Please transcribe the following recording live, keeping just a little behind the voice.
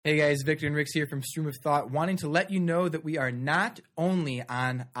Hey guys, Victor and Rix here from Stream of Thought, wanting to let you know that we are not only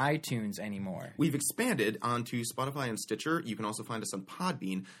on iTunes anymore. We've expanded onto Spotify and Stitcher. You can also find us on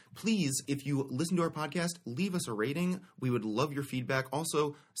Podbean. Please, if you listen to our podcast, leave us a rating. We would love your feedback.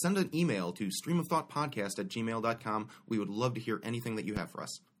 Also, send an email to streamofthoughtpodcast@gmail.com. We would love to hear anything that you have for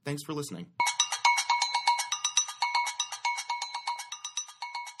us. Thanks for listening.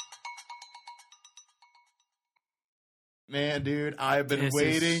 Man, dude, I've been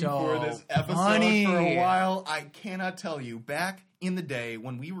waiting for this episode for a while. I cannot tell you. Back in the day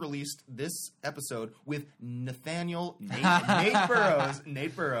when we released this episode with Nate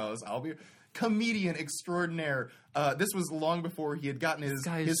Burrows, I'll be comedian extraordinaire. This was long before he had gotten his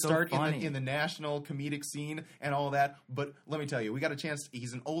start in the national comedic scene and all that. But let me tell you, we got a chance.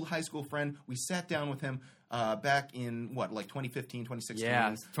 He's an old high school friend. We sat down with him back in, 2015, 2016? Yeah,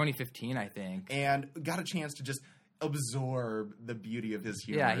 2015, I think. And got a chance to just absorb the beauty of his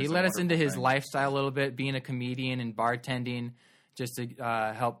humor. Yeah, he let us into his lifestyle a little bit, being a comedian and bartending, just to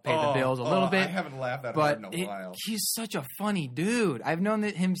help pay the bills a little bit. I haven't laughed that hard in a while. He's such a funny dude. I've known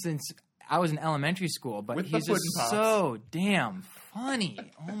him since I was in elementary school, but he's just so damn funny.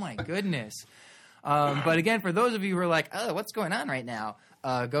 Oh my goodness. But again, for those of you who are like, oh, what's going on right now?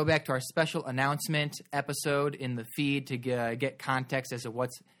 Go back to our special announcement episode in the feed to get context as to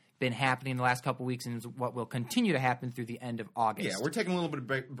what's been happening the last couple weeks and what will continue to happen through the end of August. Yeah, we're taking a little bit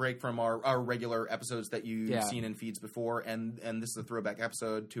of break from our regular episodes that you've seen in feeds before, and this is a throwback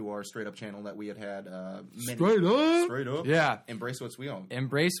episode to our Straight Up channel that we had Straight Up. Yeah. Embrace what's real.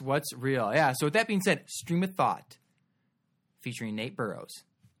 Embrace what's real. Yeah, so with that being said, Stream of Thought, featuring Nate Burrows,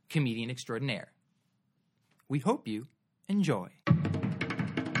 comedian extraordinaire. We hope you enjoy.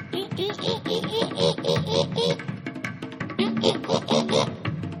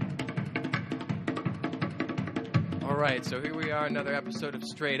 All right, so here we are, another episode of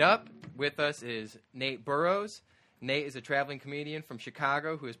Straight Up. With us is Nate Burrows. Nate is a traveling comedian from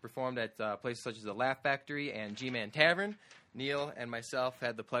Chicago who has performed at places such as the Laugh Factory and G-Man Tavern. Neil and myself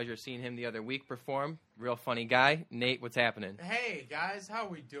had the pleasure of seeing him the other week perform. Real funny guy. Nate, what's happening? Hey, guys, how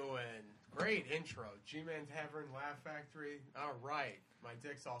we doing? Great intro. G-Man Tavern, Laugh Factory. All right. My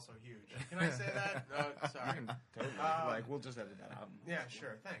dick's also huge. Can I say that? No, sorry. Totally. We'll just edit that out. Yeah,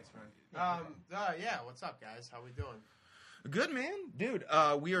 sure. Thanks, man. Yeah, what's up, guys? How we doing? Good, man. Dude,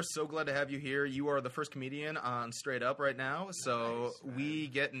 we are so glad to have you here. You are the first comedian on Straight Up right now, so nice, we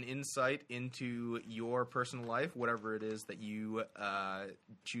get an insight into your personal life, whatever it is that you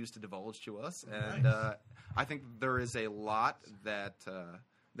choose to divulge to us. Nice. And I think there is a lot that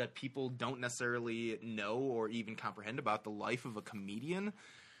people don't necessarily know or even comprehend about the life of a comedian.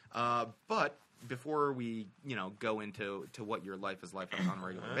 But before we, go into what your life is like on a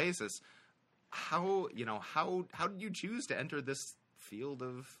regular basis, how did you choose to enter this field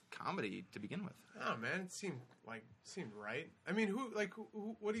of comedy to begin with? Oh man, it seemed right. I mean, who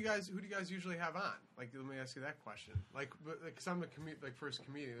do you guys usually have on? Like, let me ask you that question. Because I'm a first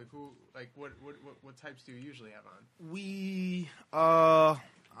comedian. What types do you usually have on? We,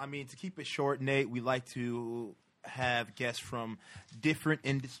 to keep it short, Nate, we like to have guests from different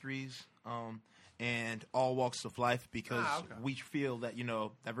industries, and all walks of life because we feel that,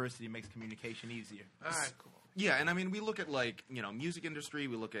 diversity makes communication easier. All right, cool. Yeah, and we look at music industry,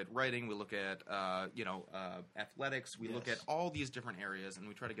 we look at writing, we look at athletics, we look at all these different areas, and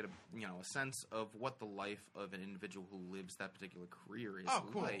we try to get a sense of what the life of an individual who lives that particular career is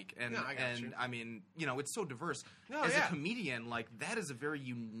like. And it's so diverse. As a comedian, that is a very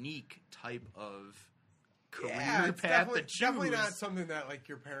unique type of career path to choose. Definitely not something that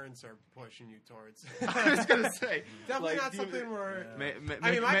your parents are pushing you towards. I was gonna say definitely not something where.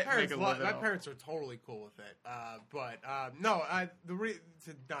 My parents are totally cool with it. Not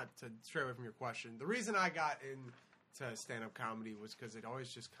to stray away from your question, the reason I got into stand-up comedy was because it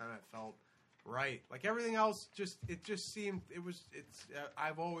always just kind of felt right. Like everything else,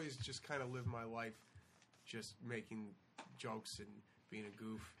 I've always just kind of lived my life just making jokes and being a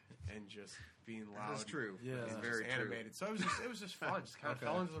goof and just being loud. That's true. Yeah, it's very animated. True. So it was just fun. Just kind of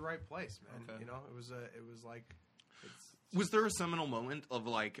fell into the right place, man. Okay. Was there a seminal moment of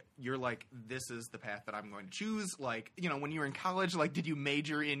you're this is the path that I'm going to choose? When you were in college, did you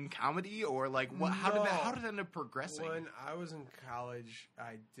major in comedy or what? How did that end up progressing? When I was in college,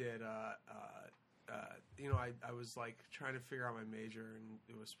 I did. I was trying to figure out my major, and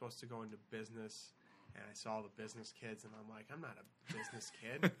it was supposed to go into business. and I saw all the business kids, and I'm like, I'm not a business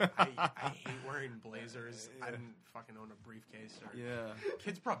kid. I hate wearing blazers. I didn't fucking own a briefcase.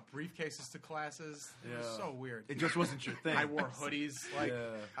 Kids brought briefcases to classes. It was so weird. It just wasn't your thing. I wore hoodies. Like,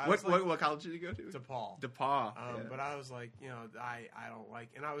 what college did you go to? DePaul. But I was like, I don't like,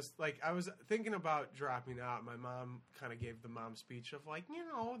 and I was thinking about dropping out. My mom kind of gave the mom speech of like,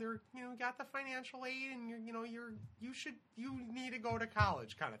 they're, got the financial aid, and you need to go to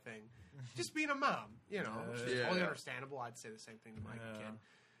college kind of thing. Just being a mom, which is totally understandable. I'd say the same thing to my kid.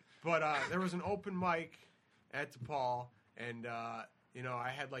 But there was an open mic at DePaul, and I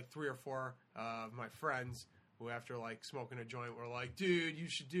had like 3 or 4 of my friends who, after like smoking a joint, were like, "Dude, you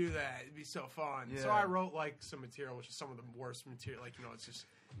should do that. It'd be so fun." Yeah. So I wrote like some material, which is some of the worst material. Like, it's just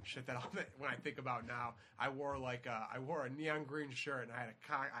shit that when I think about now, I wore a neon green shirt, and I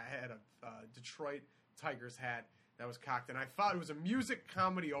had a Detroit Tigers hat that was cocked, and I thought it was a music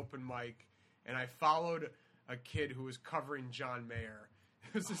comedy open mic, and I followed a kid who was covering John Mayer.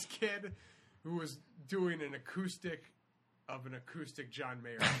 It was this kid who was doing an acoustic John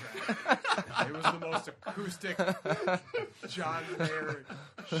Mayer track. It was the most acoustic John Mayer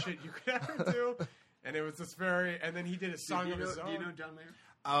shit you could ever do, and it was this and then he did a song of his own. Do you know John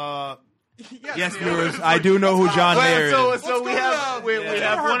Mayer? Yes, viewers, I do know who John Mayer is. So we have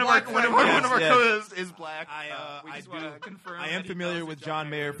one of our co-hosts is black. I am familiar with John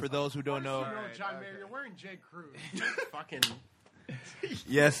Mayer. For those who don't know, John Mayer, you're wearing J. Crew. Fucking.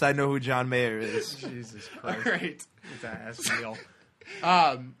 Yes, I know who John Mayer is. Jesus Christ! All right, it's ass deal.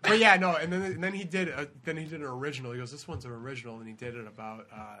 But yeah, no, and then he did an original. He goes, "This one's an original," and he did it about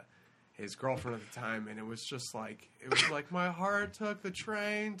his girlfriend at the time, and it was like my heart took the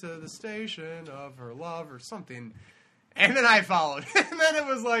train to the station of her love or something, and then I followed, and then it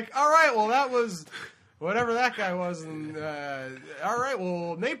was like, all right, well that was whatever that guy was, and all right,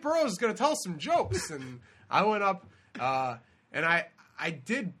 well Nate Burrows is gonna tell some jokes, and I went up, and I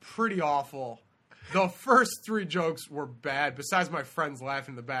did pretty awful. The first 3 jokes were bad, besides my friends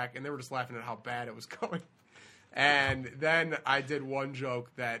laughing in the back, and they were just laughing at how bad it was going. And then I did one joke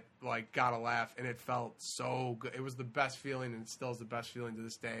that like got a laugh, and it felt so good. It was the best feeling, and it still is the best feeling to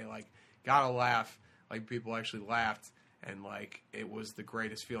this day. Like, got a laugh, like people actually laughed, and like it was the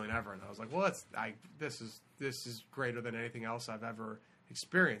greatest feeling ever. And I was like, well, this is greater than anything else I've ever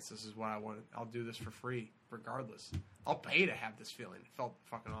experienced. This is what I want. I'll do this for free, regardless. I'll pay to have this feeling. It felt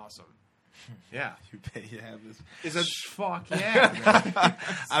fucking awesome. Yeah, you pay to have this. Is that fuck yeah?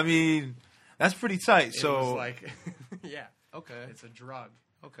 I mean, that's pretty tight. It So was like, yeah, okay, it's a drug.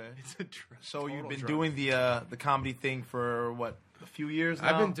 Okay, it's a drug. So you've been doing the comedy thing for what, a few years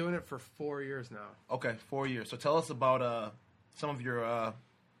now? I've been doing it for 4 years now. Okay, 4 years. So tell us about some of your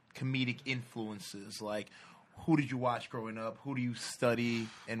comedic influences. Like, who did you watch growing up? Who do you study,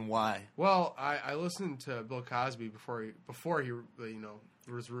 and why? Well, I listened to Bill Cosby before he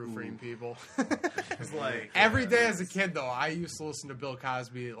was roofing people. It's like every day as a kid, though, I used to listen to Bill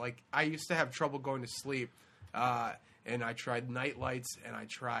Cosby. Like, I used to have trouble going to sleep, and I tried night lights and I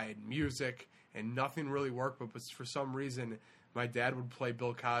tried music, and nothing really worked. But for some reason, my dad would play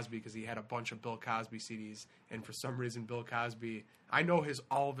Bill Cosby because he had a bunch of Bill Cosby CDs, and for some reason, Bill Cosby. I know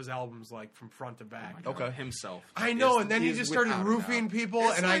all of his albums like from front to back. Okay, himself. I know, and then he just started roofing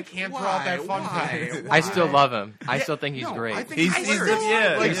people, and I can't throw out that fun thing. I still love him. I still think he's great. I think he's so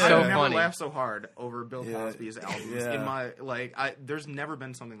I've never funny. laughed so hard over Bill Cosby's albums. In my there's never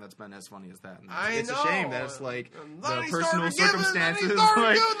been something that's been as funny as that. It's a shame that it's like the personal circumstances. He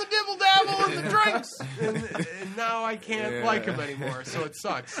started doing the dibble dabble and the drinks, and now I can't like him anymore. So it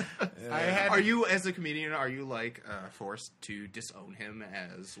sucks. Are you, as a comedian, like forced to disown him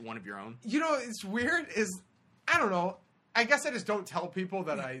as one of your own? It's weird. I don't know. I guess I just don't tell people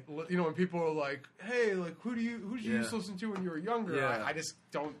that when people are like, "Hey, like who did you used to listen to when you were younger?" Yeah. I just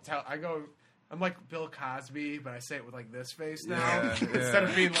don't tell. I go, I'm like Bill Cosby, but I say it with like this face now instead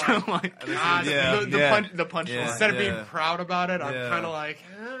of being like, the punchline. Instead of being proud about it, I'm kind of like,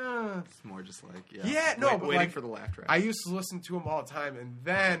 It's more just like, but waiting for the laugh track. I used to listen to him all the time, and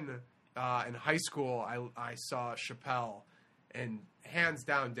then in high school, I saw Chappelle. And hands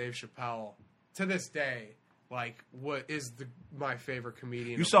down, Dave Chappelle, to this day, like, what is my favorite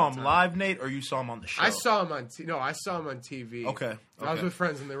comedian. You saw him live, Nate, or you saw him on the show? I saw him on TV. Okay. I was with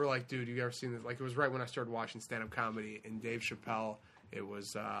friends, and they were like, dude, you ever seen this? Like, it was right when I started watching stand-up comedy, and Dave Chappelle, it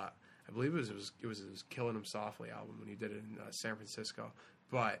was, I believe it was Killing Him Softly album when he did it in San Francisco.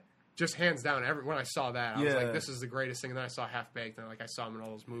 But just hands down, when I saw that, I was like, this is the greatest thing. And then I saw Half Baked, and I saw him in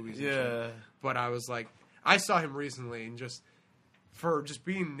all those movies. And shit. But I was like, I saw him recently, and for just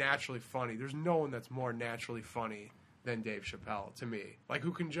being naturally funny. There's no one that's more naturally funny than Dave Chappelle to me. Like,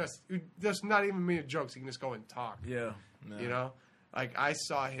 who just not even make jokes, he can just go and talk. Yeah. You know? Like, I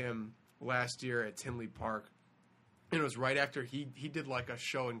saw him last year at Tinley Park, and it was right after he did, like, a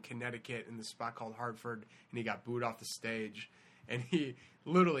show in Connecticut in this spot called Hartford, and he got booed off the stage. And he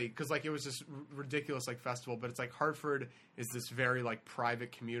literally, because, like, it was this ridiculous, like, festival, but it's like Hartford is this very, like,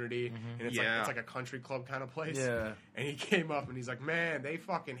 private community, and it's like a country club kind of place. Yeah. And he came up and he's like, man, they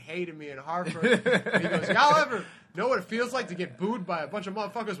fucking hated me in Hartford. And he goes, y'all ever know what it feels like to get booed by a bunch of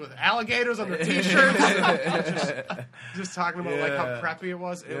motherfuckers with alligators on their t-shirts? just talking about like how preppy it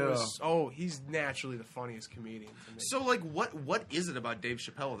was. It was he's naturally the funniest comedian to me. So like what is it about Dave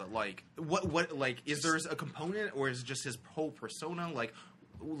Chappelle that like what like is there a component or is it just his whole persona? Like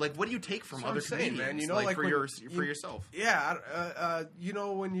what do you take from other comedians, man? You know, like for yourself? Yeah, you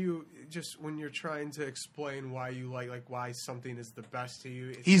know, when you're trying to explain why you like why something is the best to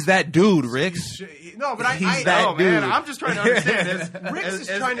you. He's that dude, Ricks. No, but he's that dude. Man, I'm just trying to understand. Ricks is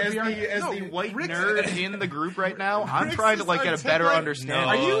trying to be the white nerd in the group right now. I'm trying to like get a better understanding.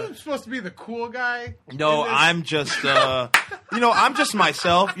 Are you supposed to be the cool guy? No, I'm just I'm just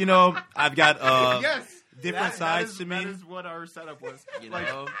myself. You know, I've got yes. Different sides to me. That is what our setup was.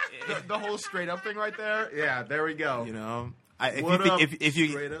 The whole straight up thing right there. Yeah, there we go. You know,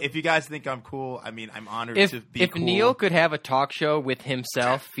 if you guys think I'm cool, I mean, I'm honored to be if cool. Neil could have a talk show with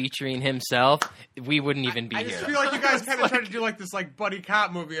himself, featuring himself, we wouldn't even be here. I just feel like you guys kind of try to do like this like buddy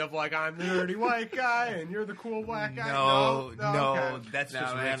cop movie of like I'm the nerdy white guy and you're the cool black guy. No, okay. That's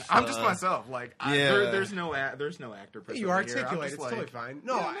just man. Rich. I'm just myself. Like there's no actor. You articulate. It's totally fine.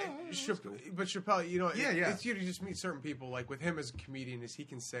 No, cool. But Chappelle, you know, it's you to just meet certain people. Like with him as a comedian, is he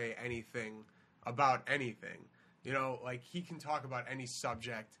can say anything about anything. You know, like he can talk about any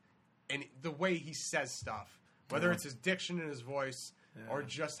subject, and the way he says stuff, whether it's his diction in his voice or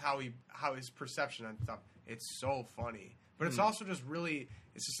just how his perception on stuff, it's so funny. But it's also just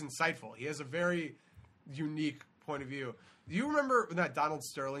it's just insightful. He has a very unique point of view. Do you remember when that Donald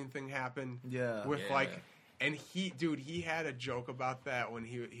Sterling thing happened? Yeah. With and he had a joke about that when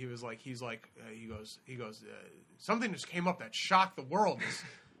he goes something just came up that shocked the world. This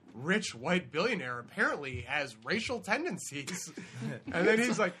rich white billionaire apparently has racial tendencies, and then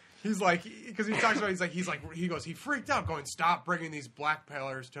he's like because he talks about he freaked out going, stop bringing these black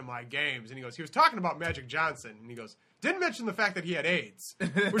players to my games, and he goes, he was talking about Magic Johnson, and he goes, didn't mention the fact that he had AIDS,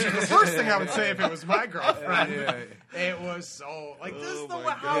 which is the first thing I would say if it was my girlfriend. It was so this is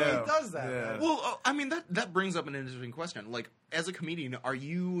how he does that. Yeah. Well, I mean that brings up an interesting question. Like, as a comedian, are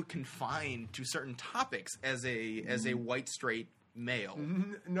you confined to certain topics as a white straight male?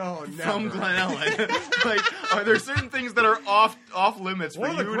 No, never. From Glen Ellen. Like, are there certain things that are off limits for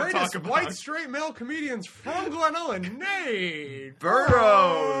you to talk about? One of the greatest white straight male comedians from Glen Ellen, Nate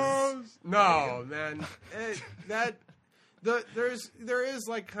Burrows. No, man, there is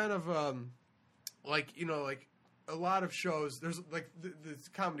like kind of like, you know, like a lot of shows. There's like the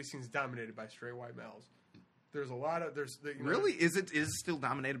comedy scene is dominated by straight white males. There's a lot of really is it still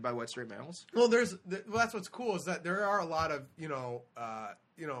dominated by white straight males? Well, that's what's cool is that there are a lot of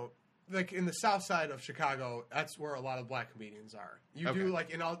like in the South Side of Chicago. That's where a lot of black comedians are. You do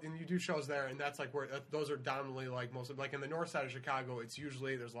like and you do shows there, and that's like where those are dominantly like most of like in the North Side of Chicago. It's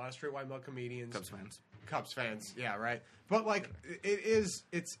usually there's a lot of straight white male comedians. Cubs fans, yeah, right. But like it's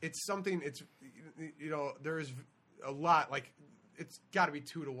something. It's there is a lot like. It's got to be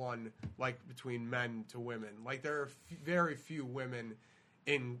 2-1, like between men to women. Like there are very few women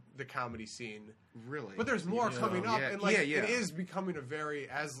in the comedy scene, really. But there's more coming up, and like it is becoming a very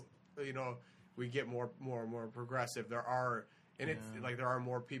we get more and more progressive. There are it's like there are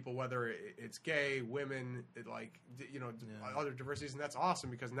more people, whether it's gay, women, other diversities, and that's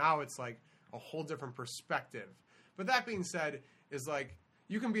awesome because now it's like a whole different perspective. But that being said, is like.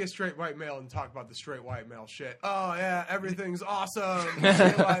 You can be a straight white male and talk about the straight white male shit. Oh, yeah, everything's awesome.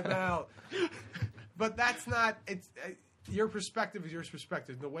 Straight white male. But that's not... your perspective is your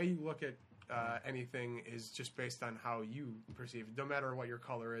perspective. The way you look at anything is just based on how you perceive it. No matter what your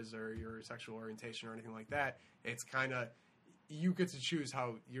color is or your sexual orientation or anything like that, it's kind of... You get to choose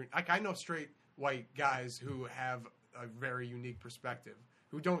how you're... Like, I know straight white guys who have a very unique perspective,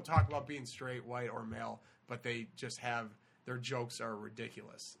 who don't talk about being straight, white, or male, but they just have... Their jokes are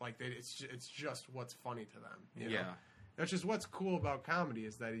ridiculous. Like it's just what's funny to them. You know? That's just what's cool about comedy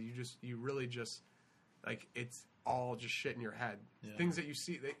is that you really just like it's all just shit in your head. Yeah. Things that you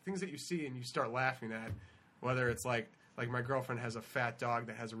see and you start laughing at. Whether it's like my girlfriend has a fat dog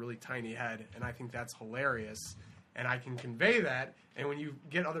that has a really tiny head, and I think that's hilarious. and I can convey that. And when you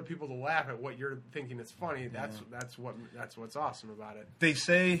get other people to laugh at what you're thinking is funny, that's what's awesome about it. They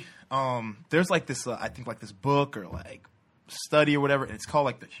say there's like this, I think like this book or like study or whatever, and it's called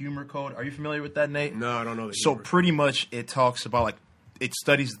like the humor code. Are you familiar with that, Nate? No, I don't know. So pretty much it talks about like it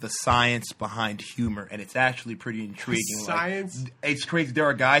studies the science behind humor, and it's actually pretty intriguing. Science? Like, it's crazy. There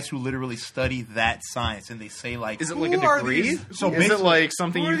are guys who literally study that science, and they say like, is it like a degree? So is it like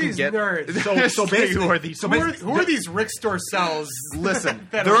something you can get? Nerds? So basically, who are these Rick Storcells? Listen,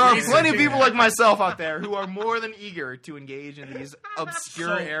 there are plenty of people like myself out there who are more than eager to engage in these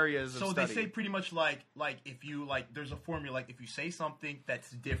obscure areas of study. So they say pretty much like if you like, there's a formula like if you say something that's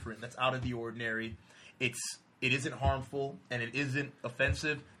different, that's out of the ordinary, it isn't harmful and it isn't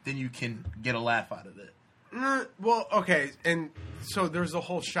offensive, then you can get a laugh out of it. Well, okay, and so there's a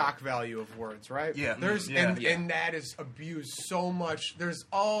whole shock value of words, right? Yeah. And that is abused so much. There's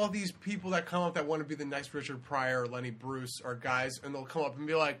all these people that come up that want to be the next Richard Pryor or Lenny Bruce or guys, and they'll come up and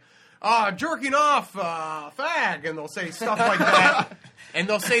be like, jerking off, fag, and they'll say stuff like that. And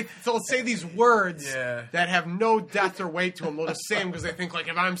they'll say these words that have no depth or weight to them. They'll just say them because they think like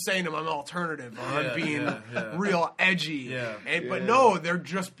if I'm saying them, I'm alternative or I'm being real edgy. But no, they're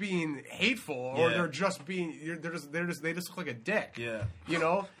just being hateful or they're just being they just look like a dick. Yeah. You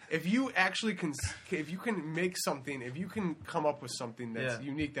know, if you actually can make something, if you can come up with something that's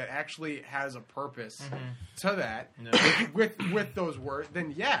unique that actually has a purpose to that with those words,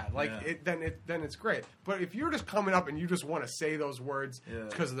 then then it's great. But if you're just coming up and you just want to say those words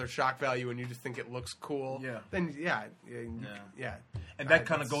because of their shock value and you just think it looks cool, then and that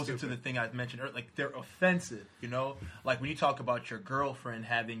kind of goes into the thing I mentioned earlier, like they're offensive, you know, like when you talk about your girlfriend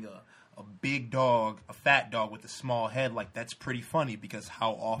having a big dog, a fat dog with a small head, like that's pretty funny because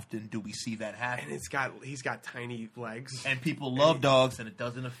how often do we see that happen? And he's got tiny legs, and people love dogs, and it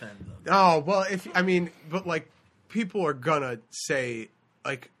doesn't offend them. Oh well, but like people are gonna say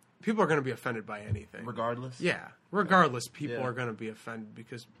like. People are going to be offended by anything. Regardless? Yeah. Regardless, people are going to be offended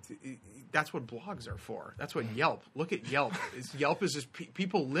because that's what blogs are for. That's what Yelp. Look at Yelp. Yelp is just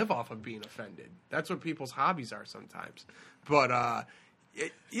people live off of being offended. That's what people's hobbies are sometimes. But,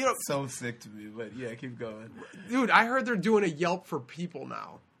 so sick to me, but yeah, keep going. Dude, I heard they're doing a Yelp for people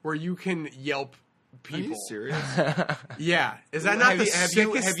now where you can Yelp people. Are you serious? Yeah. Is that not the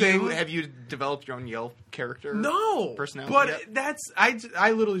sickest thing? Have you developed your own Yelp character? No. Personality? But that's...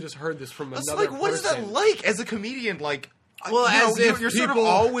 I literally just heard this from another person. What is that like as a comedian? Like... Well, you're sort of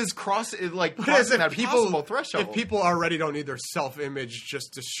always crossing that possible threshold. If people already don't need their self-image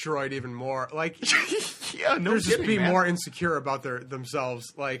just destroyed even more, like they're just being more insecure about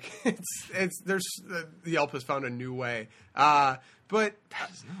themselves. Like Yelp has found a new way. But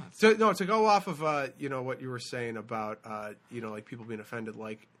to go off of what you were saying about like people being offended,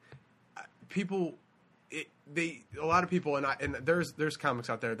 like people, a lot of people, and there's comics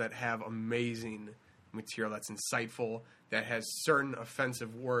out there that have amazing material that's insightful, that has certain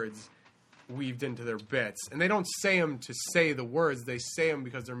offensive words weaved into their bits, and they don't say them to say the words; they say them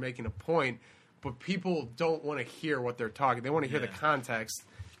because they're making a point. But people don't want to hear what they're talking; they want to hear the context.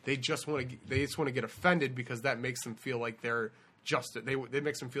 They just want to get offended because that makes them feel like they're it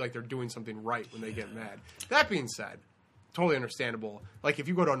makes them feel like they're doing something right when they get mad. That being said, totally understandable. Like if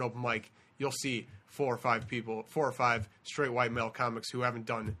you go to an open mic, you'll see 4 or 5 straight white male comics who haven't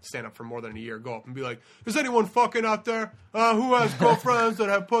done stand-up for more than a year go up and be like, is anyone fucking out there who has girlfriends that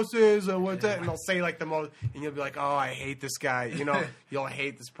have pussies and what that? And they'll say like the most, and you'll be like, oh, I hate this guy. You know, you'll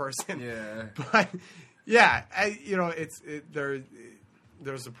hate this person. Yeah. But yeah, there's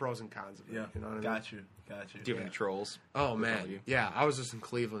the pros and cons of it. Yeah. You know what I mean? Got you. Do you have any trolls? Oh man, yeah. I was just in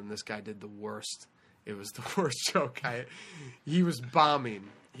Cleveland. This guy did the worst. It was the worst joke. He was bombing.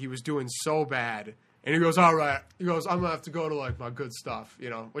 He was doing so bad. And he goes, all right. He goes, I'm going to have to go to, like, my good stuff,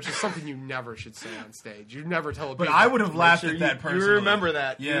 which is something you never should say on stage. You never tell people. But I would have laughed at that person. You remember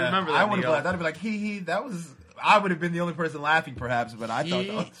that. Yeah. You remember that. I would have laughed. I'd be like, that was... I would have been the only person laughing, perhaps, but I thought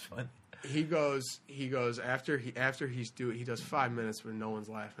that was fun. He goes, after he does 5 minutes when no one's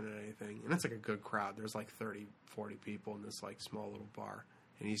laughing at anything. And it's like a good crowd. There's like 30, 40 people in this, like, small little bar.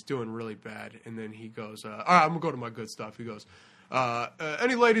 And he's doing really bad. And then he goes, all right, I'm going to go to my good stuff. He goes...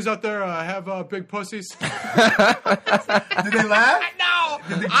 any ladies out there have big pussies? Did they laugh? No,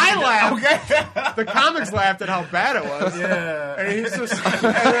 I laughed. Okay. The comics laughed at how bad it was. Yeah. And he's just,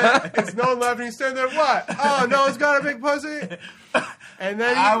 it's no one laughing. He's standing there. What? Oh, no one's got a big pussy. And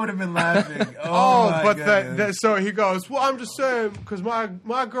then I would have been laughing. So he goes, well, I'm just saying because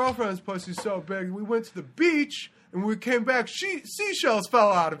my girlfriend's pussy's so big. We went to the beach. and when we came back, seashells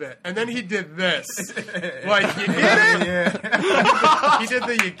fell out of it. And then he did this. Like, you get it? Yeah. He did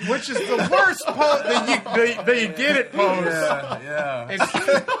which is the worst pose, the you get it pose. Yeah.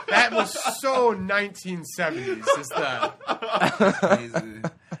 That was so 1970s, is that.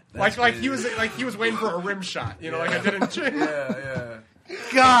 Like he was waiting for a rim shot, you know, like I didn't. Yeah.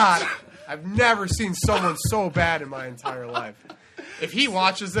 God, I've never seen someone so bad in my entire life. If he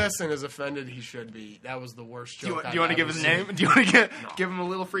watches this and is offended, he should be. That was the worst joke. Do you want to give his name? Do you want to give him a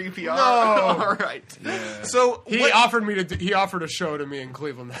little free PR? No. All right. Yeah. So He offered a show to me in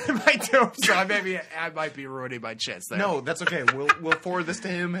Cleveland that I might do. So I might be ruining my chance there. No, that's okay. We'll forward this to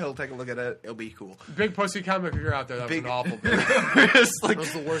him. He'll take a look at it. It'll be cool. Big Pussy Comic, if you're out there, that was an awful bit. It's like, That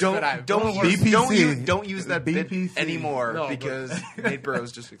was the worst bit I've don't use that bit BPC. anymore No, because Nate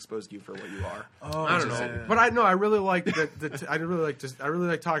Burrows just exposed you for what you are. Oh, I don't know, but I really like that. I really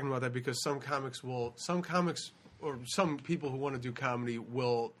like talking about that because some comics or some people who want to do comedy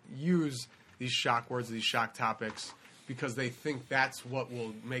will use these shock words, these shock topics, because they think that's what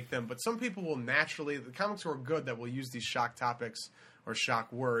will make them. But some people will naturally, the comics who are good that will use these shock topics or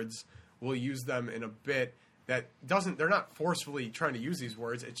shock words, will use them in a bit that doesn't. They're not forcefully trying to use these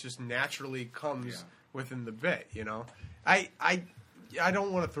words. It just naturally comes within the bit. You know, I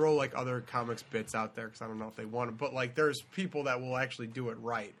don't want to throw like other comics bits out there because I don't know if they want to. But like, there's people that will actually do it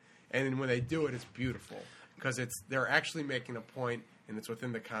right, and when they do it, it's beautiful because they're actually making a point, and it's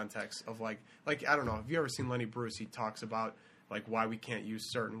within the context of like I don't know. Have you ever seen Lenny Bruce? He talks about like why we can't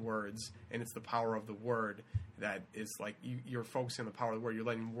use certain words, and it's the power of the word that is like you're focusing on the power of the word. You're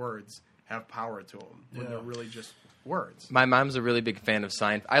letting words have power to them when they're really just words. My mom's a really big fan of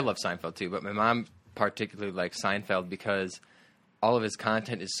Seinfeld. I love Seinfeld too, but my mom particularly likes Seinfeld because all of his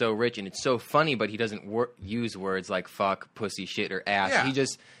content is so rich and it's so funny, but he doesn't use words like fuck, pussy, shit, or ass. Yeah. He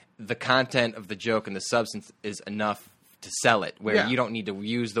just, the content of the joke and the substance is enough to sell it, where you don't need to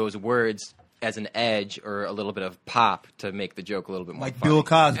use those words as an edge or a little bit of pop to make the joke a little bit more like funny. Bill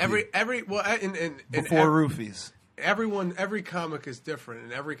Cosby. Roofies. Every comic is different,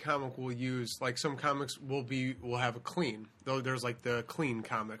 and every comic will use like some comics will have a clean. Though there's like the clean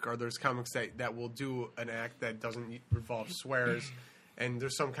comic, or there's comics that will do an act that doesn't involve swears, and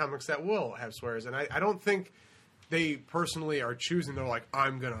there's some comics that will have swears. And I don't think they personally are choosing. They're like,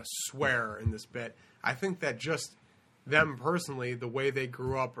 I'm gonna swear in this bit. I think that just them personally, the way they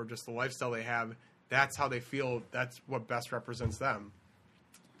grew up, or just the lifestyle they have, that's how they feel. That's what best represents them.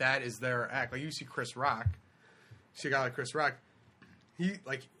 That is their act. Like you see Chris Rock. See a guy like Chris Rock, he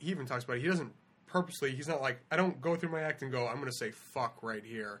even talks about it. He doesn't purposely, he's not like, I don't go through my act and go, I'm going to say fuck right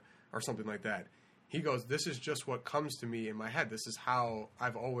here or something like that. He goes, this is just what comes to me in my head. This is how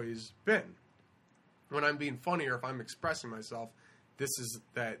I've always been. When I'm being funny or if I'm expressing myself, this is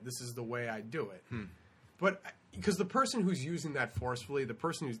the way I do it. But because the person who's using that forcefully,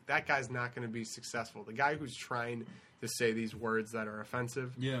 that guy's not going to be successful. The guy who's trying to say these words that are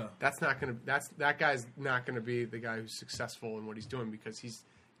offensive, that guy's not going to be the guy who's successful in what he's doing because he's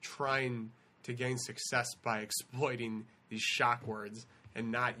trying to gain success by exploiting these shock words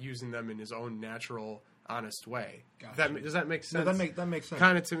and not using them in his own natural, honest way. Gotcha. Does that make sense? No, that makes sense.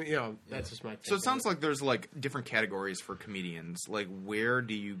 Kind of to me, that's just my. So it sounds like there's like different categories for comedians. Like, where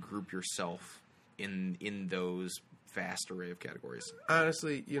do you group yourself in those vast array of categories?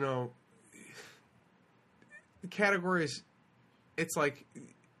 Honestly, the categories, it's like,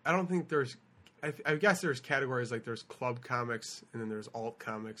 I don't think there's, I guess there's categories like there's club comics and then there's alt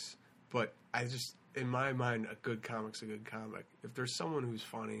comics, but in my mind, a good comic's a good comic. If there's someone who's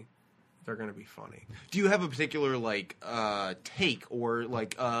funny, they're going to be funny. Do you have a particular take or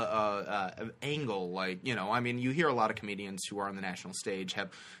angle? You hear a lot of comedians who are on the national stage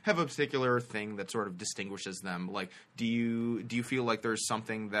have a particular thing that sort of distinguishes them. Like, do you feel like there's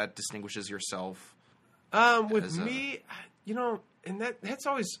something that distinguishes yourself? With me, and that's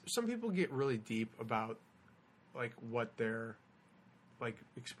always, some people get really deep about like what they're like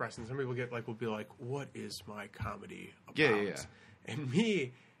expressing. Some people will be like, what is my comedy about? Yeah. And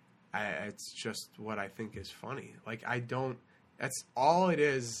me, it's just what I think is funny. Like, that's all it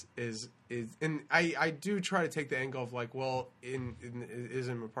is, and I do try to take the angle of like, well,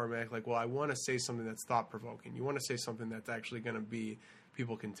 isn't a part of my act, like, well, I want to say something that's thought provoking. You want to say something that's actually going to be,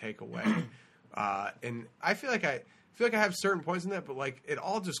 people can take away. And I feel like I have certain points in that, but like it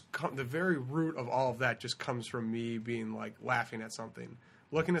all just the very root of all of that just comes from me being like laughing at something,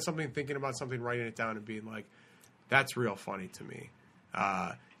 looking at something, thinking about something, writing it down, and being like, that's real funny to me.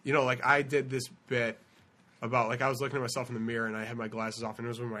 Like I did this bit about like I was looking at myself in the mirror and I had my glasses off, and it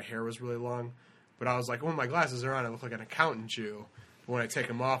was when my hair was really long, but I was like, when my glasses are on, I look like an accountant Jew. When I take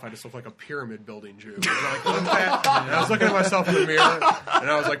them off, I just look like a pyramid building Jew. And I was looking at myself in the mirror, and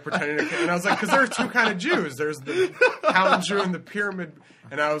I was like pretending to, and I was like, because there's two kind of Jews. There's the common Jew and the pyramid,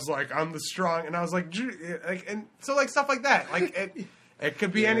 and I was like, I'm the strong, and I was like, and so like stuff like that. Like it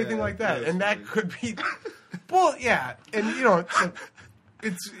could be anything like that, and that could be, well, yeah, and you know,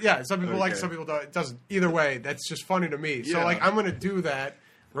 it's some people like, some people don't. It doesn't. Either way, that's just funny to me. So like, I'm gonna do that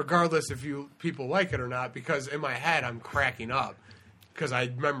regardless if people like it or not, because in my head I'm cracking up. Because I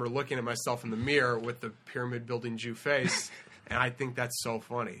remember looking at myself in the mirror with the pyramid building Jew face, and I think that's so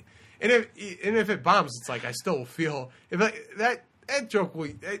funny. And if it bombs, it's like I still feel that joke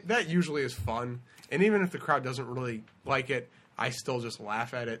that usually is fun. And even if the crowd doesn't really like it, I still just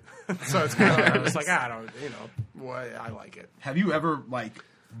laugh at it. So it's kind of like, I'm just like, I don't, I like it. Have you ever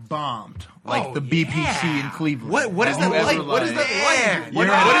bombed the BPC in Cleveland? What is that like? What is that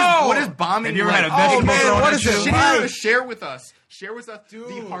like? What is bombing? Have you ever had a vegetable what is it like? Share with us. Share with us, dude,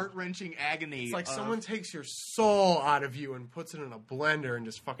 the heart-wrenching agony. It's like someone takes your soul out of you and puts it in a blender and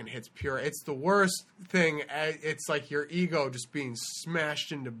just fucking hits pure. It's the worst thing. It's like your ego just being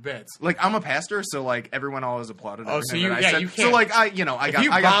smashed into bits. Like, I'm a pastor, so like everyone always applauded. Oh, so you can't. So like I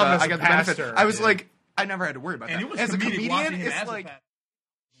got the benefit. I was like, I never had to worry about that. And it was as a comedian, it's like.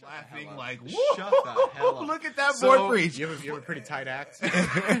 Laughing like, shut the hell up. Look at that board preach. You have a pretty tight act.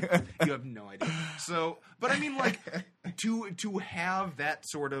 You have no idea. So, but I mean, like, to have that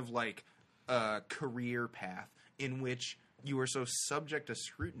sort of like career path in which you are so subject to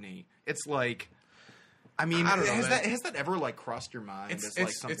scrutiny, it's like, I mean, I don't know, has that ever like crossed your mind?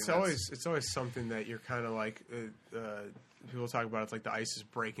 It's always something that you're kind of like. People talk about it's like the ice is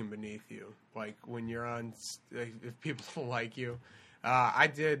breaking beneath you. Like when you're on, if people don't like you. I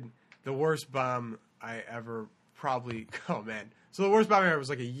did the worst bomb I ever probably. Oh man! So the worst bomb I ever was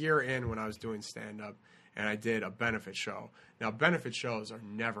like a year in when I was doing stand up, and I did a benefit show. Now benefit shows are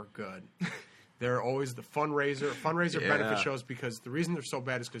never good. They're always the fundraiser benefit shows, because the reason they're so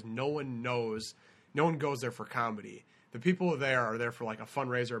bad is because no one goes there for comedy. The people there are there for like a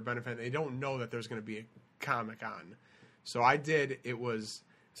fundraiser or benefit. They don't know that there's going to be a comic on. So I did. It was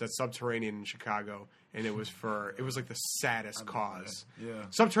at Subterranean in Chicago. And it was like the saddest cause. Yeah.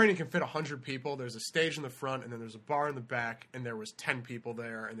 Subterranean can fit 100 people. There's a stage in the front, and then there's a bar in the back, and there was 10 people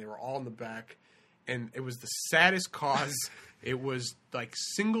there, and they were all in the back. And it was the saddest cause. It was like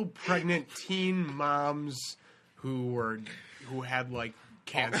single pregnant teen moms who had like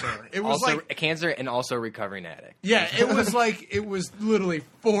cancer. It was also, like cancer and also recovering addict. Yeah, it was literally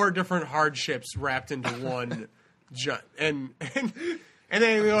 4 different hardships wrapped into one. And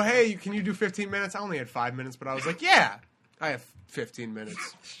then they go, hey, can you do 15 minutes? I only had 5 minutes, but I was like, yeah, I have 15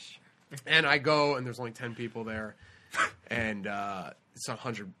 minutes. And I go, and there's only 10 people there, and it's a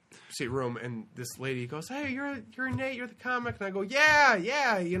 100-seat room. And this lady goes, hey, you're Nate, you're the comic. And I go, yeah,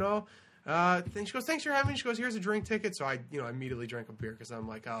 then she goes, thanks for having me. She goes, here's a drink ticket. So I immediately drank a beer because I'm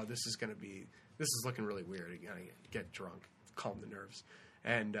like, oh, this is looking really weird. I gotta get drunk, calm the nerves.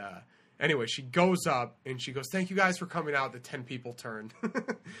 And anyway, she goes up, and she goes, thank you guys for coming out. The 10 people turned.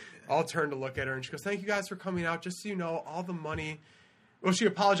 All turned to look at her, and she goes, thank you guys for coming out. Just so you know, all the money... Well, she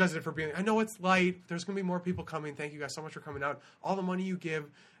apologized for being... I know it's light. There's going to be more people coming. Thank you guys so much for coming out. All the money you give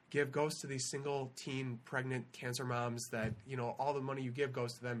goes to these single teen pregnant cancer moms that, all the money you give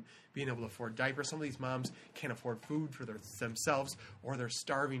goes to them being able to afford diapers. Some of these moms can't afford food for themselves or their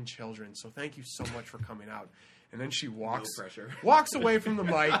starving children. So thank you so much for coming out. And then she walks away from the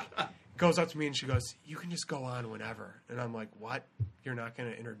mic, goes up to me, and she goes, you can just go on whenever. And I'm like, what? You're not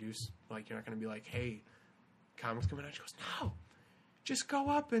going to introduce, like, you're not going to be like, hey, comics coming out? She goes, no, just go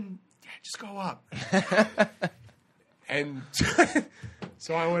up and, just go up. And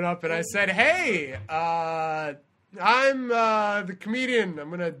so I went up and I said, hey, I'm the comedian.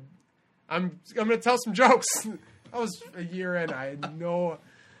 I'm gonna tell some jokes. I was a year in. I had no...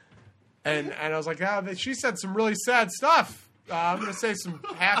 And I was like, she said some really sad stuff. I'm going to say some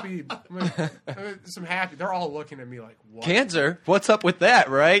happy. They're all looking at me like, what? Cancer? What's up with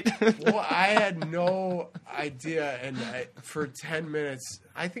that, right? Well, I had no idea. And for 10 minutes,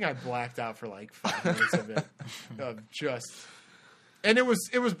 I think I blacked out for like 5 minutes of it. And it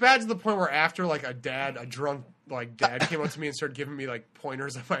was bad to the point where after like a drunk like dad came up to me and started giving me like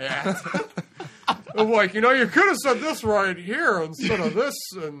pointers on my act. I'm like, you could have said this right here instead of this,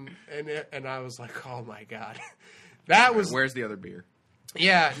 and I was like, oh my god, that was. Where's the other beer?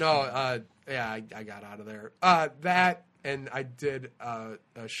 Yeah, no, I got out of there. That, and I did a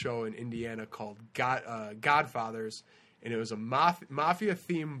show in Indiana called Godfathers, and it was a mafia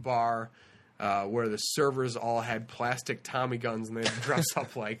themed bar where the servers all had plastic Tommy guns and they dressed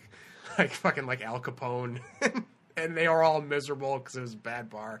up like fucking like Al Capone. and they were all miserable because it was a bad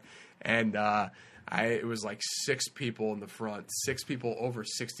bar. And it was like 6 people in the front, 6 people over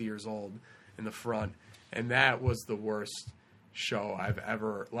 60 years old in the front, and that was the worst show I've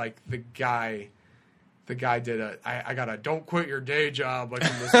ever. Like the guy did I got a "don't quit your day job" like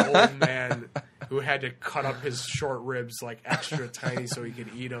from this old man who had to cut up his short ribs like extra tiny so he could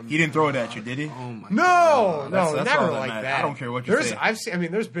eat them. He didn't throw it at you, did he? Oh my No, God. no, That's never all that like matters. that. I don't care what you say. I've seen. I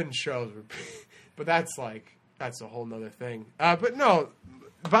mean, there's been shows, but that's a whole nother thing. But no,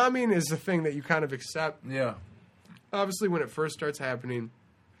 bombing is the thing that you kind of accept. Yeah. Obviously, when it first starts happening,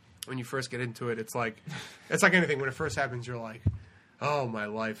 when you first get into it, it's like anything. When it first happens, you're like, oh, my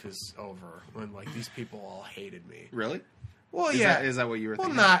life is over. When like these people all hated me. Really? Well, Is that what you were well,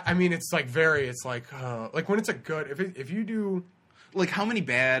 thinking? not. I mean, it's like when it's a good. If you do. Like, how many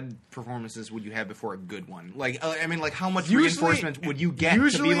bad performances would you have before a good one? Like, I mean, like, how much Usually- reinforcement would you get to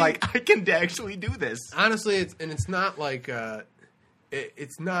usually- be like, I can actually do this? Honestly, it's not like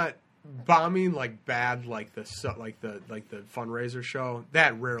it's not bombing like bad like the fundraiser show.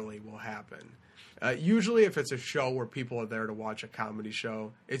 That rarely will happen. Usually, if it's a show where people are there to watch a comedy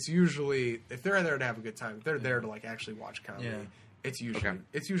show, it's usually if they're there to have a good time. If they're there to like actually watch comedy, it's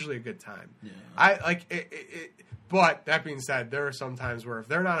usually a good time. Yeah. I like it. But that being said, there are some times where if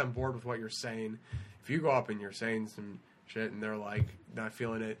they're not on board with what you're saying, if you go up and you're saying some shit and they're like not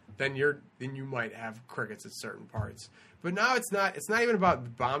feeling it, then you might have crickets at certain parts. But now it's not even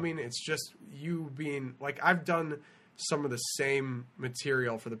about bombing, it's just you being like I've done some of the same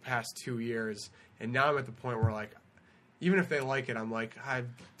material for the past 2 years, and now I'm at the point where like even if they like it, I'm like I've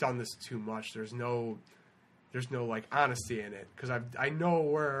done this too much. There's no like honesty in it because I know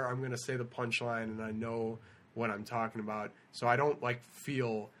where I'm going to say the punchline and I know what I'm talking about, so I don't like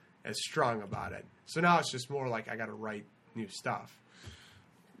feel as strong about it. So now it's just more like I got to write new stuff.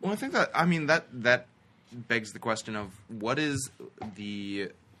 Well, I think that begs the question of what is the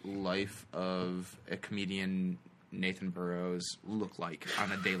life of a comedian Nathan Burrows look like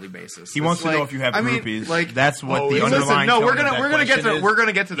on a daily basis? He wants to know if you have groupies. That's what the underlying. No, we're gonna get to we're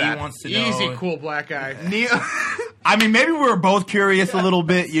gonna get to that. He wants to Easy, know. cool black guy. I mean, maybe we were both curious a little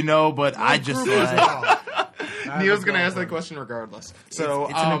bit, but I just. Neil's going to ask that question regardless. So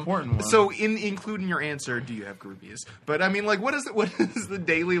it's an important one. So, including your answer, do you have groupies? But I mean, like, what is the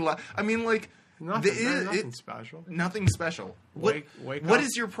daily life? I mean, like, nothing special. Nothing special. Wake what up.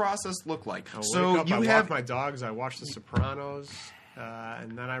 does your process look like? So you have my dogs. I watch The Sopranos,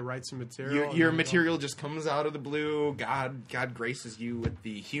 and then I write some material. Your material just comes out of the blue. God graces you with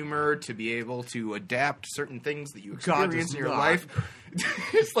the humor to be able to adapt certain things that you experience in your life.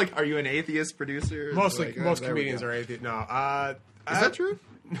 It's like, are you an atheist producer? Most comedians are atheists. No, is that true?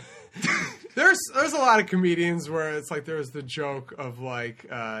 There's a lot of comedians where it's like there's the joke of like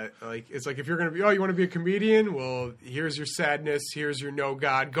it's like if you're gonna be you want to be a comedian, well, here's your sadness, here's your no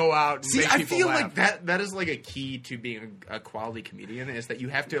God, go out and make people I feel laugh. like that is like a key to being a quality comedian is that you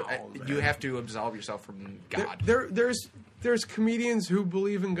have to absolve yourself from God. There's comedians who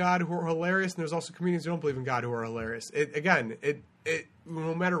believe in God who are hilarious, and there's also comedians who don't believe in God who are hilarious.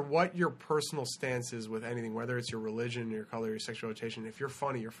 No matter what your personal stance is with anything, whether it's your religion, your color, your sexual orientation, if you're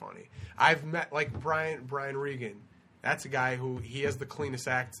funny, you're funny. I've met like Brian Regan. That's a guy who he has the cleanest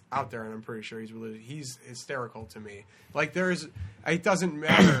act out there, and I'm pretty sure he's religious. He's hysterical to me. Like it doesn't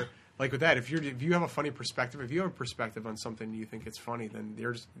matter. Like with that, if you have a funny perspective, if you have a perspective on something and you think it's funny, then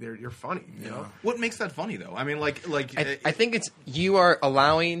you're funny. You know? What makes that funny though? I mean, I think it's you are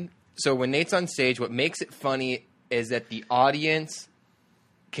allowing. So when Nate's on stage, what makes it funny is that the audience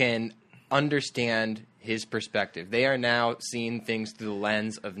can understand his perspective. They are now seeing things through the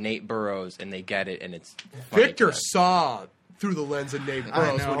lens of Nate Burrows, and they get it, and it's funny. Victor saw through the lens of Nate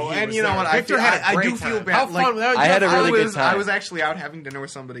Burrows when he was and you know there. what? Victor I do feel bad. How fun! I had a really good time. I was actually out having dinner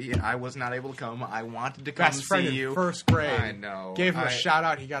with somebody, and I was not able to come. I wanted to come Best friend see in you. First grade. I know. Gave him a shout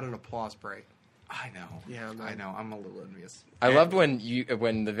out. He got an applause break. I know. Yeah, I know. I'm a little envious. I loved when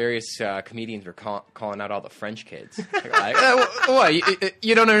the various comedians were calling out all the French kids. Like, what?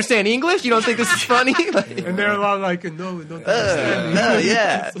 You don't understand English? You don't think this is funny? And they're all like, no, we don't understand.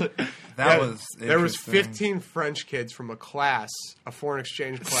 Yeah. There was 15 French kids from a foreign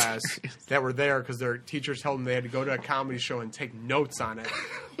exchange class, that were there because their teachers told them they had to go to a comedy show and take notes on it.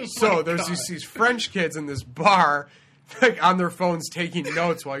 So there's these French kids in this bar, like on their phones taking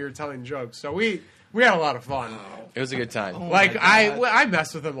notes while you're telling jokes. So we had a lot of fun. It was a good time. I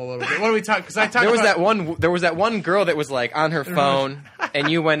messed with them a little bit. What do we talk? Because I talked. There was that one girl that was like on her phone, and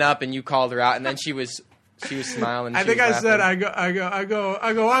you went up and you called her out, and then she was smiling. I think I said, I go.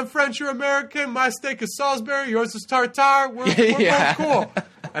 I'm French, you're American. My steak is Salisbury, yours is tartare. We're both cool.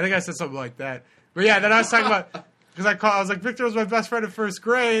 I think I said something like that. But yeah, then I was talking about because I was like, Victor was my best friend in first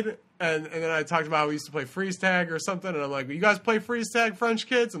grade. And then I talked about how we used to play freeze tag or something. And I'm like, you guys play freeze tag, French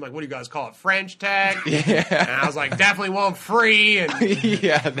kids? I'm like, what do you guys call it? French tag? Yeah. And I was like, definitely won't free. And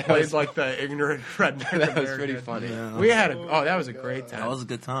yeah, that played was like the ignorant redneck. that was pretty funny. Yeah. We had that was a great time. That was a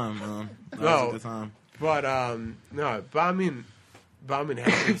good time, man. That was a good time. But bombing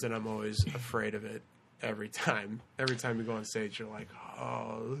happens, and I'm always afraid of it every time. Every time you go on stage, you're like, oh,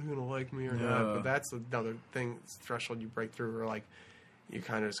 are they gonna like me or not? But that's another thing, threshold you break through, where like you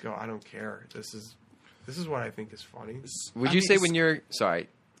kind of just go, I don't care. This is what I think is funny. Would you say when you're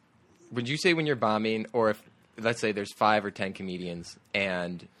bombing, or if let's say there's 5 or 10 comedians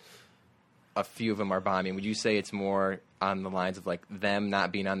and a few of them are bombing, would you say it's more on the lines of like them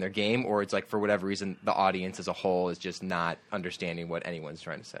not being on their game, or it's like for whatever reason the audience as a whole is just not understanding what anyone's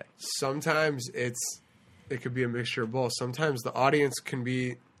trying to say? Sometimes it could be a mixture of both. Sometimes the audience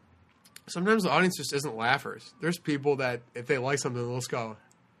just isn't laughers. There's people that if they like something, they'll just go,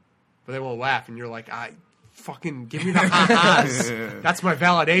 but they won't laugh, and you're like, I fucking give me the ha-has. That's my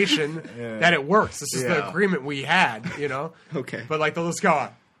validation that it works. This is the agreement we had, you know? Okay. But like they'll just go,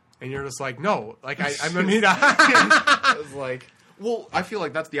 and you're just like, no, like I'm gonna need a ha. It's like, well, I feel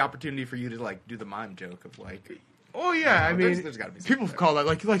like that's the opportunity for you to like do the mime joke of like, oh yeah, I mean, there's gotta be people have called that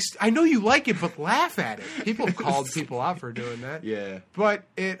like I know you like it, but laugh at it. People have called people out for doing that. Yeah, but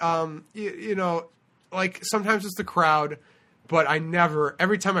it you know, like sometimes it's the crowd, but I never.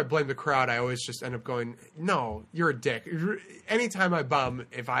 Every time I blame the crowd, I always just end up going, no, you're a dick. Anytime I bomb,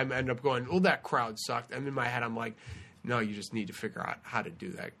 if I end up going, oh, that crowd sucked, and in my head I'm like, no, you just need to figure out how to do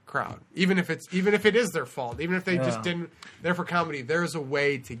that crowd, even if it is their fault, even if they just didn't. They're for comedy. There's a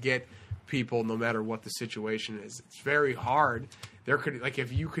way to get people, no matter what the situation is. It's very hard. There could, like,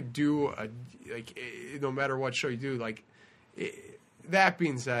 if you could do no matter what show you do, like, that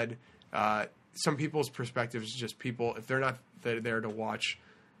being said, some people's perspectives is just people, if they're not there to watch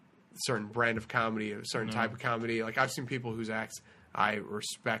a certain brand of comedy, a certain type of comedy, like I've seen people whose acts I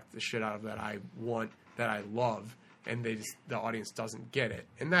respect the shit out of, that I want, that I love, and the audience doesn't get it,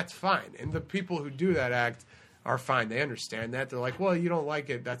 and that's fine. And the people who do that act are fine. They understand that. They're like, well, you don't like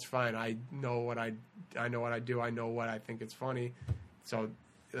it. That's fine. I know what I do. I know what I think it's funny. So,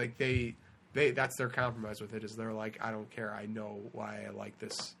 like they that's their compromise with it. Is they're like, I don't care. I know why I like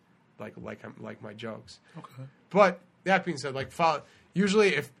this. Like my jokes. Okay. But that being said, like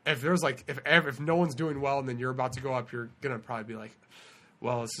usually if there's like if no one's doing well and then you're about to go up, you're gonna probably be like,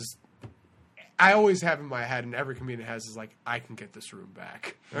 well, it's just. I always have in my head, and every comedian has, is like, I can get this room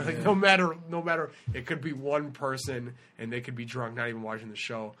back. Yeah. Like, no matter, it could be one person, and they could be drunk, not even watching the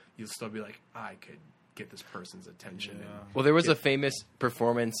show. You'll still be like, I could get this person's attention. Yeah. Well, there was a famous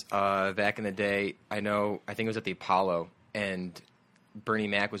performance back in the day. I think it was at the Apollo, and Bernie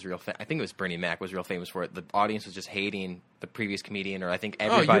Mac was I think it was Bernie Mac was real famous for it. The audience was just hating the previous comedian, or I think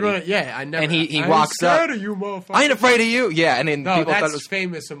everybody. I never. And he walks up. Of you, motherfucker. I ain't afraid of you. Yeah, and then people that's thought it was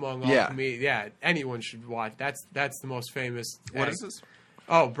famous among all comedians. Yeah, anyone should watch. That's the most famous. What is this?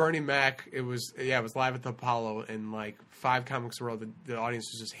 Oh, Bernie Mac. It was live at the Apollo, and like 5 comics in a row. The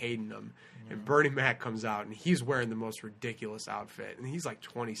audience was just hating him. Yeah. And Bernie Mac comes out, and he's wearing the most ridiculous outfit, and he's like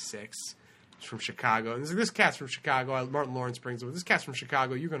 26. From Chicago. And this cat's from Chicago. Martin Lawrence brings him. This cat's from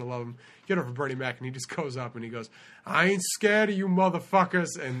Chicago. You're going to love him. Get over Bernie Mac. And he just goes up and he goes, I ain't scared of you motherfuckers.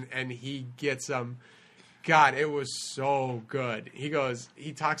 And he gets them. God, it was so good. He talks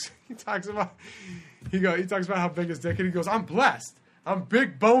about how big his dick is. He goes, I'm blessed. I'm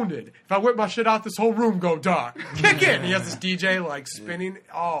big boned. If I whip my shit out, this whole room go dark. Kick it. And he has this DJ like spinning.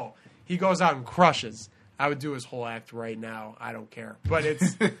 Oh, he goes out and crushes. I would do his whole act right now. I don't care. But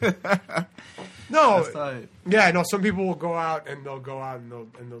it's no. Yeah, no. Some people will go out and they'll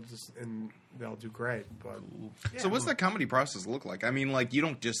do great. But so, what's the comedy process look like? I mean, like you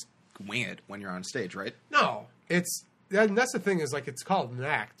don't just wing it when you're on stage, right? No, that's the thing is like it's called an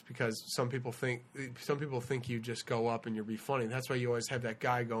act because some people think you just go up and you'll be funny. That's why you always have that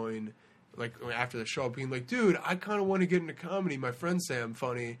guy going like after the show being like, dude, I kind of want to get into comedy. My friends say I'm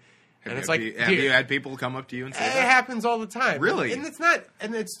funny. And it's like, have you had people come up to you and say that? It happens all the time. Really? And it's not,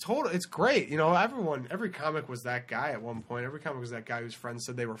 and it's total, it's great. You know, every comic was that guy at one point. Every comic was that guy whose friends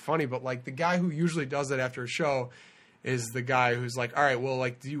said they were funny. But like the guy who usually does it after a show is the guy who's like, all right, well,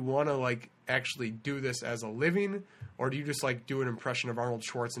 like, do you want to like actually do this as a living? Or do you just like do an impression of Arnold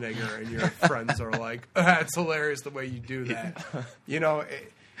Schwarzenegger and your friends are like, it's hilarious the way you do that. You know,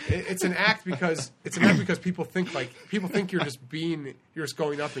 it's an act because people think you're just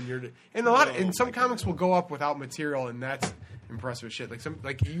going up and some comics will go up without material and impressive shit.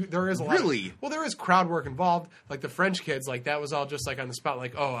 There is a lot. Really? Well, there is crowd work involved. Like the French kids, like that was all just like on the spot.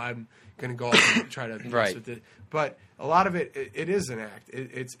 Like, oh, I'm gonna go out and try to mess with it. But a lot of it is an act.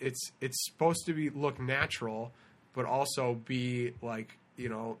 It's supposed to look natural, but also be like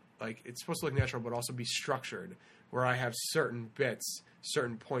it's supposed to look natural, but also be structured. Where I have certain bits,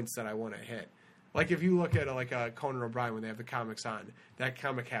 certain points that I want to hit. Like if you look at a Conan O'Brien when they have the comics on, that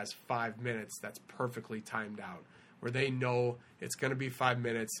comic has 5 minutes that's perfectly timed out. Where they know it's going to be 5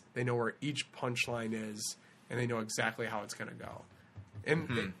 minutes, they know where each punchline is, and they know exactly how it's going to go.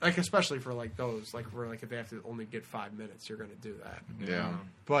 And especially for those, if they have to only get 5 minutes, you're going to do that. Yeah.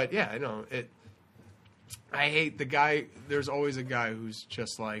 But yeah, I know it. I hate the guy. There's always a guy who's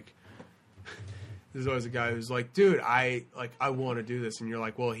just like. There's always a guy who's like, dude, I want to do this, and you're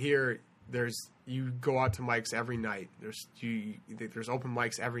like, well, you go out to mics every night. There's open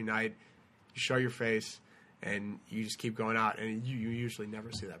mics every night. You show your face. And you just keep going out, and you usually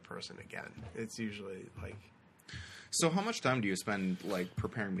never see that person again. It's usually like... So how much time do you spend,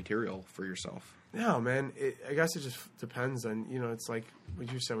 preparing material for yourself? No, man. I guess it just depends on, it's like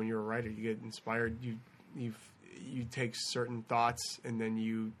what you said when you're a writer. You get inspired. You take certain thoughts, and then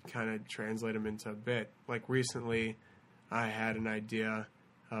you kind of translate them into a bit. Like, recently, I had an idea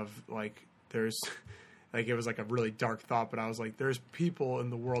of, there's... it was a really dark thought, but I was like, there's people in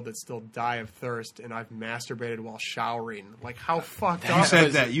the world that still die of thirst, and I've masturbated while showering. How fucked up.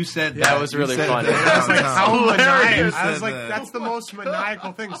 You said that. That was really funny. I was like, how maniacal. I was like, that's the most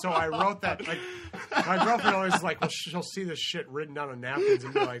maniacal thing. So I wrote that. My girlfriend always is like, well, she'll see this shit written down on napkins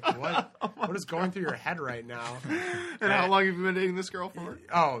and be like, what is going through your head right now? And how long have you been dating this girl for?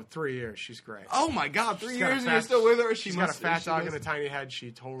 Oh, 3 years. She's great. Oh my God, 3 years and you're still with her? She's got a fat dog and a tiny head.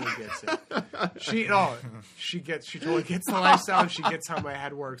 She totally gets it. She totally gets the lifestyle. She gets how my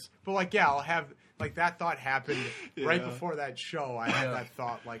head works. But I'll have that thought happened right before that show. I had that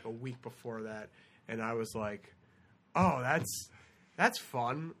thought a week before that, and I was like, oh, that's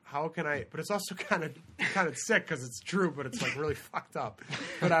fun. How can I? But it's also kind of sick because it's true, but it's really fucked up.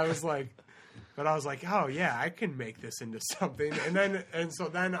 But I was like, oh yeah, I can make this into something. And so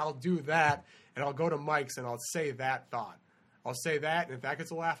then I'll do that, and I'll go to mics and I'll say that thought. I'll say that, and if that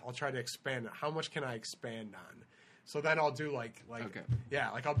gets a laugh, I'll try to expand it. How much can I expand on? So then I'll do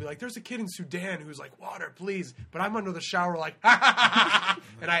I'll be like, there's a kid in Sudan who's like, water, please. But I'm under the shower and I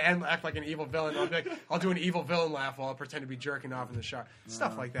act like an evil villain. I'll do an evil villain laugh while I pretend to be jerking off in the shower.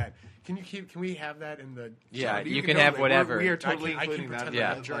 Stuff like that. Can we have that in the? Yeah, you can have whatever. We are totally including that.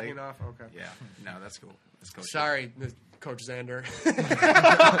 I'm jerking off. Okay. Yeah. No, that's cool. Sorry, Coach Xander.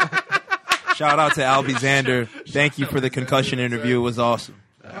 Shout out to Albie Xander. Thank you for the concussion interview. It was awesome.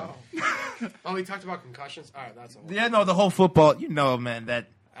 Oh, we talked about concussions. All right, that's all. Yeah, no, the whole football. Man, that.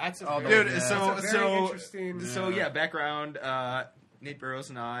 That's interesting. So yeah, background. Nate Burrows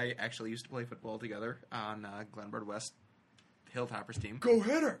and I actually used to play football together on Glenbard West Hilltoppers team. Go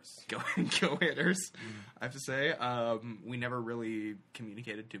Hitters! Go Hitters! I have to say, we never really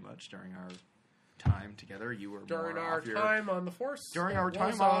communicated too much during our time together. You were during our time on the force. During our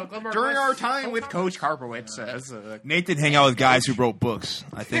time with Coach Karpowitz. Nate didn't hang out with guys who wrote books.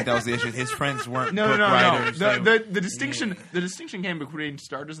 I think that was the issue. His friends weren't book writers. The distinction came between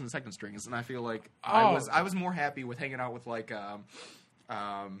starters and second strings, and I feel like I was more happy with hanging out with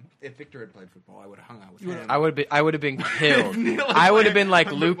if Victor had played football, I would have hung out with him. I would have been killed. I would have been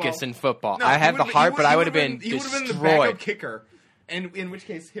like Lucas in football. I have the heart, but I would have been destroyed. He would have been the backup kicker. And in which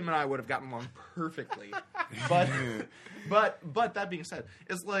case, him and I would have gotten along perfectly. But that being said,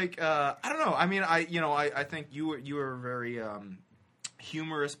 it's I don't know. I mean, I think you were a very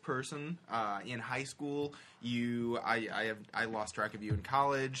humorous person in high school. I lost track of you in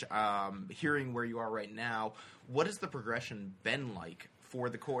college. Hearing where you are right now, what has the progression been like for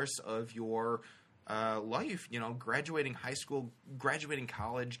the course of your life? Graduating high school, graduating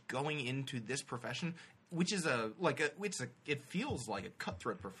college, going into this profession. Which is it feels like a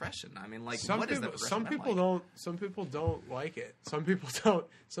cutthroat profession. I mean, what is that? Some people don't. Some people don't like it. Some people don't.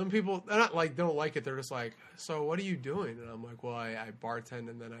 Some people they're not don't like it. They're just like, so what are you doing? And I'm like, well, I bartend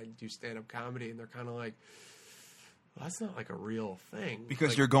and then I do stand up comedy. And they're kind of like, well, that's not a real thing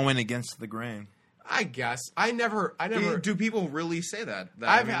because you're going against the grain. I guess I never. Do people really say that?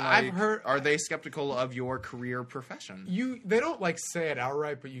 I've heard. Are they skeptical of your career profession? They don't say it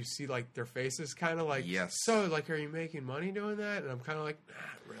outright, but you see their faces kind of yes. So are you making money doing that? And I'm kind of like,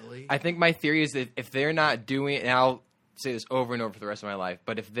 not really. I think my theory is that if they're not doing, and I'll say this over and over for the rest of my life,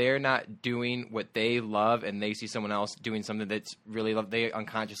 but if they're not doing what they love and they see someone else doing something that's really love, they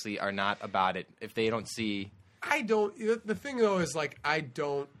unconsciously are not about it. If they don't see, I don't. The thing though is I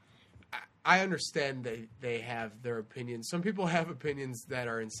don't. I understand they have their opinions. Some people have opinions that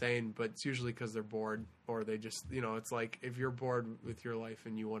are insane, but it's usually because they're bored or they just, it's like if you're bored with your life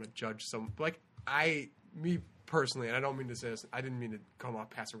and you want to judge me personally, and I don't mean to say this, I didn't mean to come off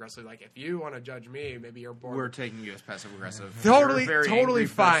passive aggressive. Like, if you want to judge me, maybe you're bored. We're taking you as passive aggressive. Totally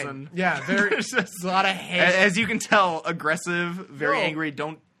fine. Person. Yeah, there's a lot of hate. As you can tell, aggressive, very angry.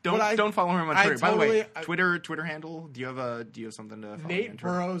 Don't follow him on Twitter. By the way, Twitter handle. Do you have something to follow? Nate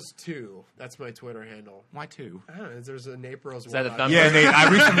Burrows 2. That's my Twitter handle. Why 2? I don't know. There's a Nate Burrows 1. Is that a thumbs Yeah, Nate. I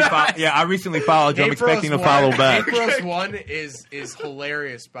recently followed you. I'm expecting to follow back. Nate Burrows 1 is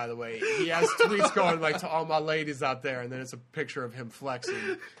hilarious. By the way, he has tweets going like to all my ladies out there, and then it's a picture of him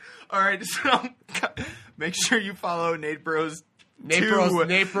flexing. All right, so make sure you follow Nate Burrows. Nate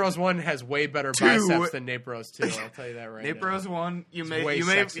Burrows 1 has way better biceps than Nate Burrows 2. I'll tell you that right now. Nate Burrows 1, you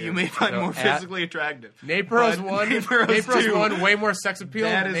may find more physically attractive. Nate Burrows 1, way more sex appeal.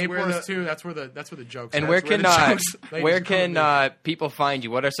 Nate Burrows 2, that's where the jokes. And where can people find you?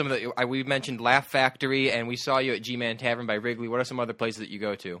 What are some of the? We mentioned Laugh Factory, and we saw you at G-Man Tavern by Wrigley. What are some other places that you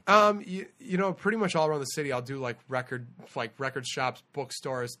go to? Pretty much all around the city. I'll do record shops,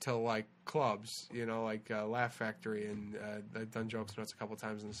 bookstores to clubs, Laugh Factory, and I've done Jokes Notes a couple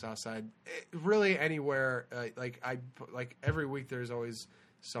times on the South Side. Really anywhere, every week there's always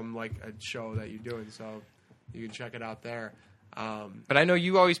some a show that you're doing, so you can check it out there. But I know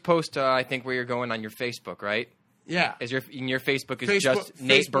you always post, I think, where you're going on your Facebook, right? Yeah. Your Facebook is just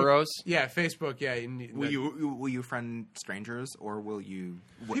Nate Burrows? Yeah, Facebook, yeah. Will you friend strangers, or will you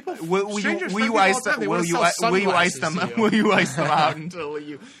ice them out until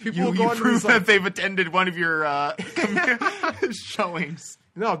you prove that they've attended one of your showings?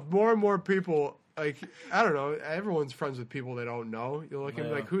 No, more and more people. I don't know. Everyone's friends with people they don't know. You'll look at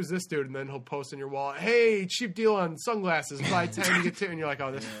him who's this dude? And then he'll post in your wall, hey, cheap deal on sunglasses. Buy 10 to get 2. And you're like,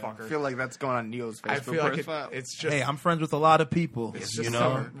 oh, this fucker. I feel like that's going on Neil's Facebook. I feel like it's just... Hey, I'm friends with a lot of people. It's just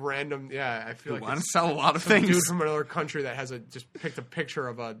some random... Yeah, I feel like... want to sell a lot of some things. Dude from another country that has just picked a picture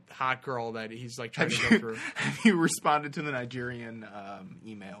of a hot girl that he's trying to go through. Have you responded to the Nigerian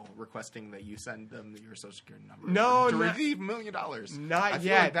email requesting that you send them your social security number? No, to receive $1 million. Not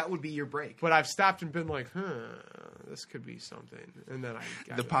yet. Like that would be your break. But I've stopped and been like, this could be something, and then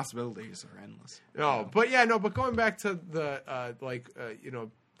the possibilities are endless. But going back to the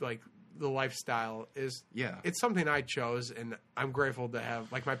the lifestyle is it's something I chose, and I'm grateful to have.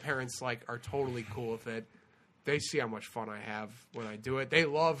 My parents are totally cool with it. They see how much fun I have when I do it. They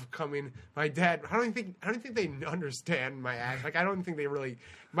love coming. My dad, I don't think they understand my act. I don't think they really.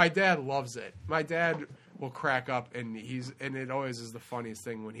 My dad loves it. My dad will crack up, and it always is the funniest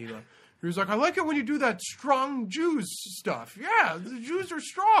thing when he was like, I like it when you do that strong Jews stuff. Yeah, the Jews are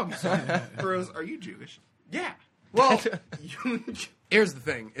strong. Burrows, are you Jewish? Yeah. Well, here's the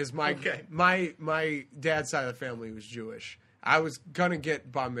thing: is my dad's side of the family was Jewish. I was gonna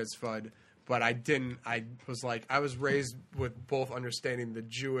get bar mitzvahed, but I didn't. I was raised with both understanding the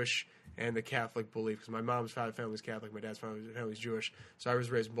Jewish and the Catholic belief, because my mom's side of the family is Catholic, my dad's side of the family is Jewish. So I was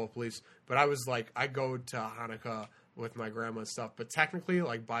raised in both beliefs. But I was I go to Hanukkah with my grandma and stuff, but technically,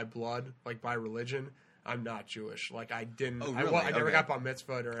 by blood, by religion, I'm not Jewish. I didn't. Oh, really? I never got bar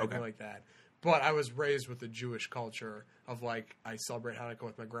mitzvahed or anything like that. But I was raised with the Jewish culture of I celebrate Hanukkah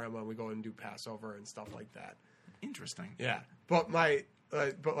with my grandma, and we go and do Passover and stuff like that. Interesting. Yeah, but my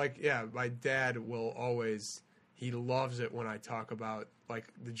dad will always. He loves it when I talk about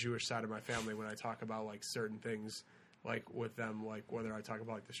the Jewish side of my family. When I talk about certain things, with them, whether I talk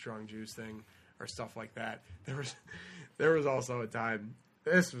about the strong Jews thing or stuff like that. There was also a time.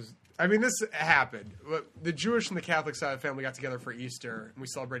 This happened. The Jewish and the Catholic side of the family got together for Easter, and we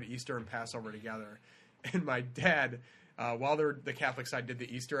celebrated Easter and Passover together. And my dad, while the Catholic side did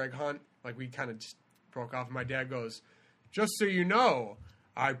the Easter egg hunt, we kind of just broke off. And my dad goes, "Just so you know,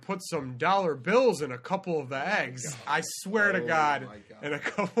 I put some dollar bills in a couple of the eggs." I swear to God. And a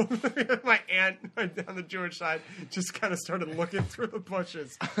couple of my aunt on the Jewish side just kind of started looking through the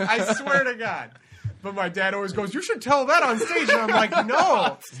bushes. I swear to God. But my dad always goes, "You should tell that on stage." And I'm like,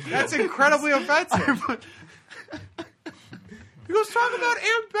 "No, that's incredibly offensive." He goes, "Talk about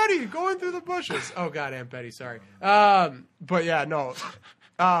Aunt Betty going through the bushes." Oh God, Aunt Betty, sorry. But yeah, no.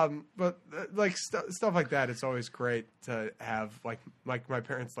 But stuff like that, it's always great to have. My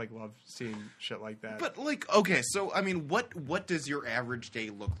parents love seeing shit like that. But okay, so what does your average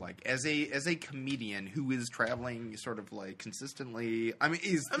day look like as a comedian who is traveling sort of consistently?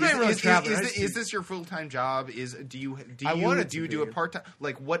 Is this your full-time job? Do you do a part-time?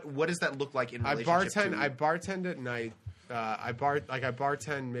 What does that look like in relationship I bartend at night. I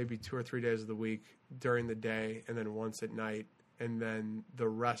bartend maybe 2 or 3 days of the week during the day, and then once at night. and then the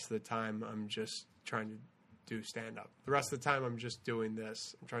rest of the time I'm just trying to do stand-up. The rest of the time I'm just doing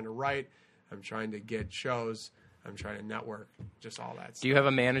this. I'm trying to write. I'm trying to get shows. I'm trying to network. Just all that stuff. Do you have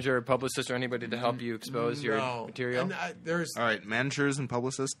a manager or publicist or anybody to help you expose your material? And, all right, managers and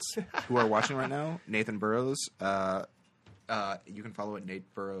publicists who are watching right now, Nathan Burrows. You can follow at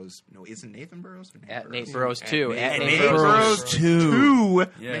Nate Burrows. No, isn't Nathan Burrows? At Nate Burrows 2. At Nate Burrows 2.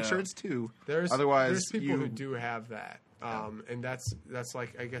 Yeah. Make sure it's 2. Otherwise, there's people who do have that. And that's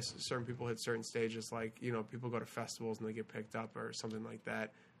like, I guess certain people hit certain stages, like, you know, people go to festivals and they get picked up or something like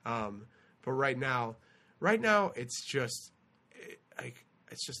that. But right now it's just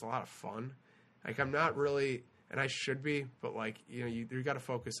it's just a lot of fun. Like, I'm not really, and I should be, but like, you know, you got to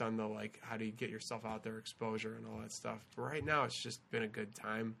focus on the, like, how do you get yourself out there, exposure and all that stuff. But right now it's just been a good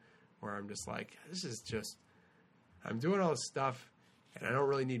time where I'm just like, this is just, I'm doing all this stuff and I don't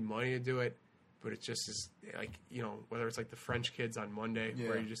really need money to do it. But it just is like, you know, whether it's like the French Kids on Monday,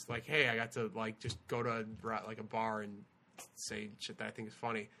 where you're just like, hey, I got to like just go to like a bar and say shit that I think is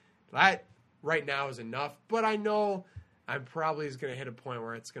funny. That right now is enough. But I know I'm probably is going to hit a point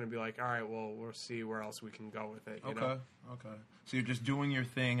where it's going to be like, all right, well, we'll see where else we can go with it. You know? Okay. So you're just doing your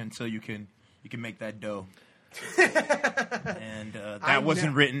thing until you can make that dough. And that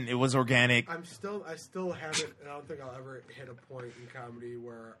wasn't written; it was organic. I still haven't. I don't think I'll ever hit a point in comedy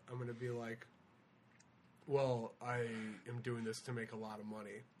where I'm going to be like, well, I am doing this to make a lot of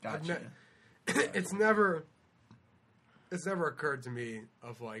money. Gotcha. It's never occurred to me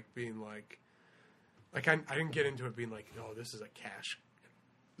of like being like I didn't get into it being like, oh, this is a cash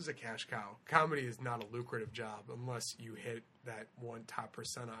cow. Comedy is not a lucrative job unless you hit that one top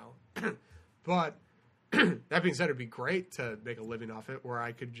percentile. But that being said, it'd be great to make a living off it, where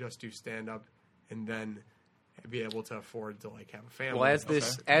I could just do stand up and then be able to afford to like have a family. Well,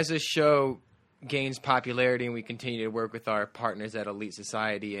 as this show gains popularity and we continue to work with our partners at Elite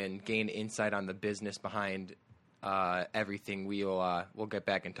Society and gain insight on the business behind everything, we'll get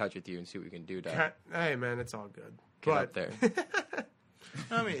back in touch with you and see what we can do to. Hey man, it's all good. Get up there.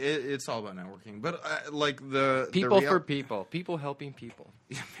 I mean, it's all about networking, but like the people for people, people helping people.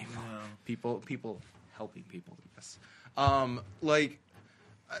 Yeah, people helping people. Yes.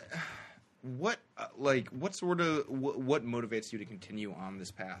 What motivates you to continue on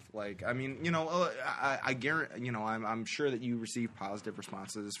this path? Like, I mean, you know, I guarantee, you know, I'm sure that you receive positive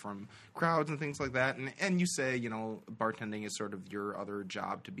responses from crowds and things like that, and you say, you know, bartending is sort of your other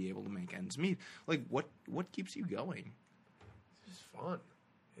job to be able to make ends meet. Like, what keeps you going? It's just fun.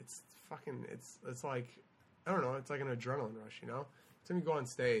 It's fucking. It's like, I don't know. It's like an adrenaline rush, you know. So when you go on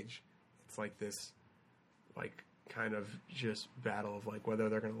stage, it's like this, like, kind of just battle of like whether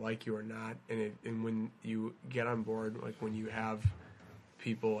they're going to like you or not, and when you get on board, like when you have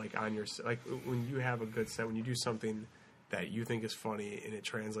people like on your, like when you have a good set, when you do something that you think is funny and it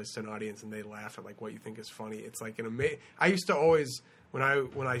translates to an audience and they laugh at like what you think is funny, it's like an amazing. I used to always, when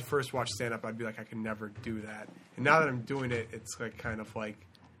I first watched stand up, I'd be like, I can never do that, and now that I'm doing it, it's like kind of like,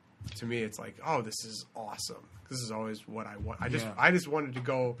 to me it's like, oh, this is awesome. This is always what I want. I just wanted to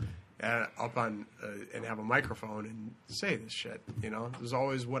go up on and have a microphone and say this shit, you know. It was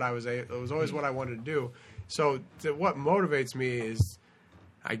always what I wanted to do. So what motivates me is,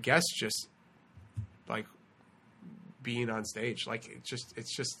 I guess, just like being on stage. Like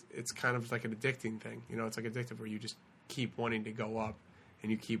it's kind of like an addicting thing, you know. It's like addictive, where you just keep wanting to go up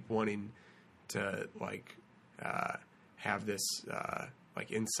and you keep wanting to like have this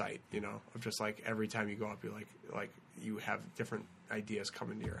like insight, you know, of just like every time you go up, you're like you have different ideas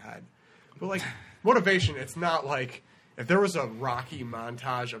come into your head. But like motivation, it's not like, if there was a Rocky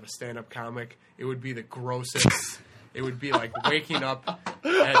montage of a stand-up comic, it would be the grossest. It would be like waking up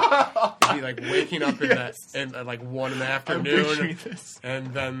in like 1 in the afternoon,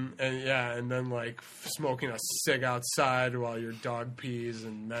 and then like smoking a cig outside while your dog pees,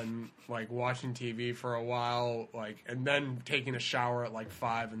 and then like watching TV for a while, like, and then taking a shower at like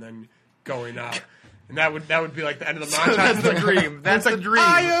 5, and then going out. And that would be like the end of the montage. That's the dream. That's the dream.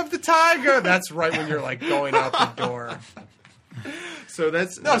 Eye of the tiger. That's right when you're like going out the door. So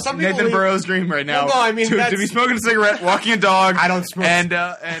that's Nathan Burrows' dream right now. Well, no, I mean, to be smoking a cigarette, walking a dog. I don't smoke. I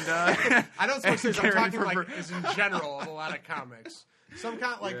don't smoke cigarettes. I'm talking like as in general of a lot of comics. Some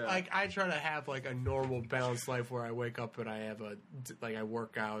kind like I try to have like a normal balanced life where I wake up and I have I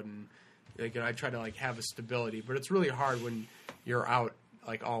work out and like, I try to like have a stability. But it's really hard when you're out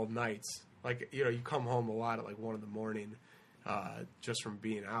like all nights. Like, you know, you come home a lot at like 1 a.m, just from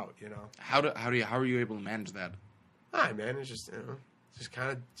being out, you know. How are you able to manage that? Man, it's just, you know, just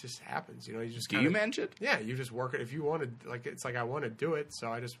kind of just happens, you know. You just do you manage it? Yeah, you just work it. If you want to, like, it's like I want to do it,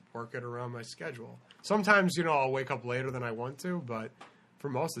 so I just work it around my schedule. Sometimes, you know, I'll wake up later than I want to, but for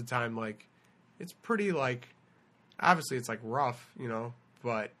most of the time, like, it's pretty, like, obviously it's, like, rough, you know,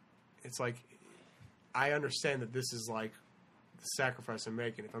 but it's like I understand that this is, like, the sacrifice I'm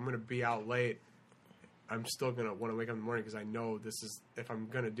making. If I'm going to be out late, I'm still going to want to wake up in the morning because I know this is, if I'm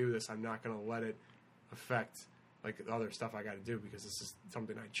going to do this, I'm not going to let it affect, like, the other stuff I got to do because this is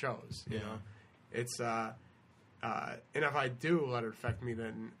something I chose, you know? It's, and if I do let it affect me,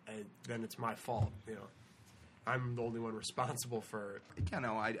 then it's my fault, you know? I'm the only one responsible for it. Yeah,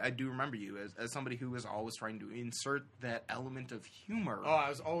 no, I do remember you as somebody who was always trying to insert that element of humor I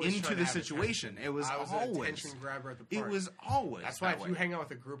was always into the situation. Attention. It was always an attention grabber at the party. It was always That's why if you hang out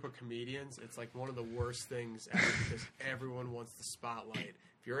with a group of comedians, it's like one of the worst things ever because everyone wants the spotlight.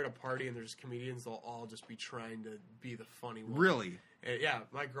 If you're at a party and there's comedians, they'll all just be trying to be the funny one. Really? And yeah,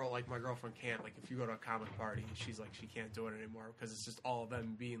 my girlfriend can't. Like, if you go to a comic party, she's like, she can't do it anymore because it's just all of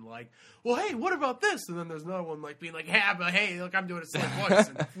them being like, well, hey, what about this? And then there's another one like being like, yeah, but hey, look, I'm doing a silly voice.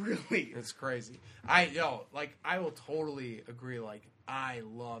 And really, it's crazy. I will totally agree. Like, I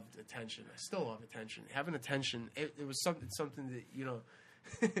loved attention. I still love attention. Having attention, it was something that, you know,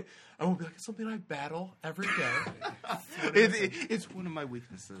 I won't be like, it's something I battle every day. It's one of my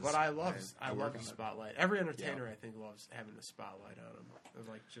weaknesses. But I love the spotlight. Every entertainer, I think, loves having the spotlight on them. It's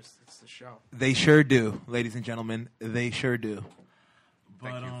like, just, it's the show. They sure do, ladies and gentlemen. They sure do.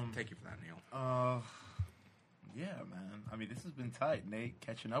 But thank you for that, Neil. Yeah, man. I mean, this has been tight, Nate.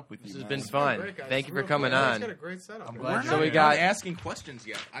 Catching up with you. This has been fun. Thank you for coming on. It's got a great setup. I'm glad. So we got asking questions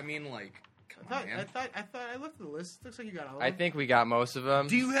yet. I mean, like. I thought I looked at the list. Looks like you got all of them. I think we got most of them.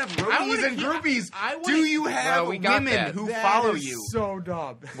 Do you have roadies and groupies? Do you have women who follow you? So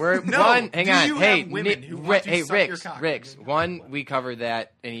dumb. We're No, one. Hang do on. you Hey, have women who want to hey, suck your Ricks. cock? Ricks. One, we covered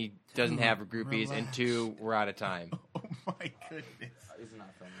that, and he doesn't have groupies. And two, we're out of time. Oh my goodness. It's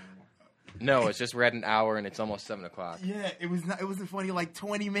not funny anymore. No, it's just we're at an hour, and it's almost 7 o'clock. Yeah, it was not. It wasn't funny like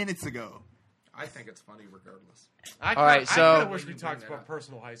 20 minutes ago. I think it's funny regardless. All right, so I wish we talked about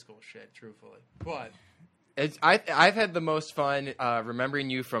personal high school shit, truthfully, but. I've had the most fun remembering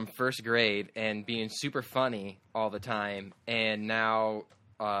you from first grade and being super funny all the time, and now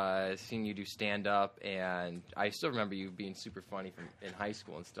seeing you do stand up, and I still remember you being super funny in high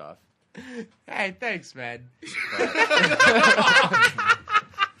school and stuff. Hey, thanks, man. It's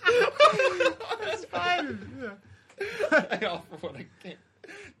fine. I offer what I can.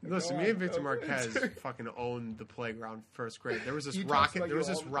 Listen, me and Victor Marquez fucking owned the playground first grade. There was this rocket. There was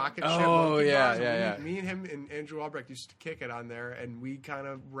this rocket ship. Oh, yeah, bars, yeah. Me and him and Andrew Albrecht used to kick it on there, and we kind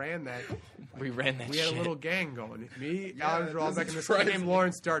of ran that. We ran that. We had a little gang going. Me, Andrew Albrecht, and this guy named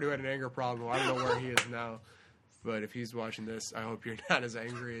Lawrence Dart who had an anger problem. I don't know where he is now, but if he's watching this, I hope you're not as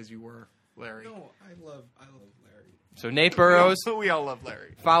angry as you were, Larry. No, I love Larry. So Nate Burrows. We all love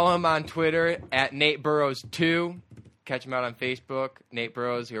Larry. Follow him on Twitter at Nate Burrows 2. Catch him out on Facebook. Nate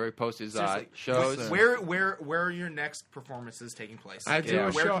Burrows. He already posts his shows. Where are your next performances taking place? I do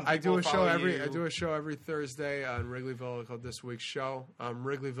a show. I do a show every. I do a show every Thursday on Wrigleyville called This Week's Show.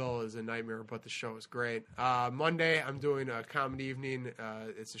 Wrigleyville is a nightmare, but the show is great. Monday, I'm doing a comedy evening.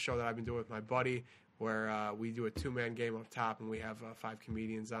 It's a show that I've been doing with my buddy, where we do a 2-man game up top, and we have 5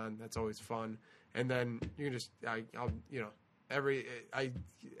 comedians on. That's always fun. And then you can just, I'll every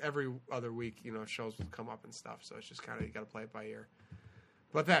other week, shows will come up and stuff. So it's just kind of, you got to play it by ear.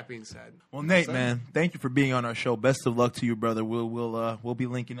 But that being said, well, Nate, man, thank you for being on our show. Best of luck to you, brother. We'll be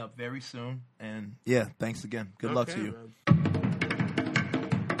linking up very soon. And yeah, thanks again. Good luck to you. Man.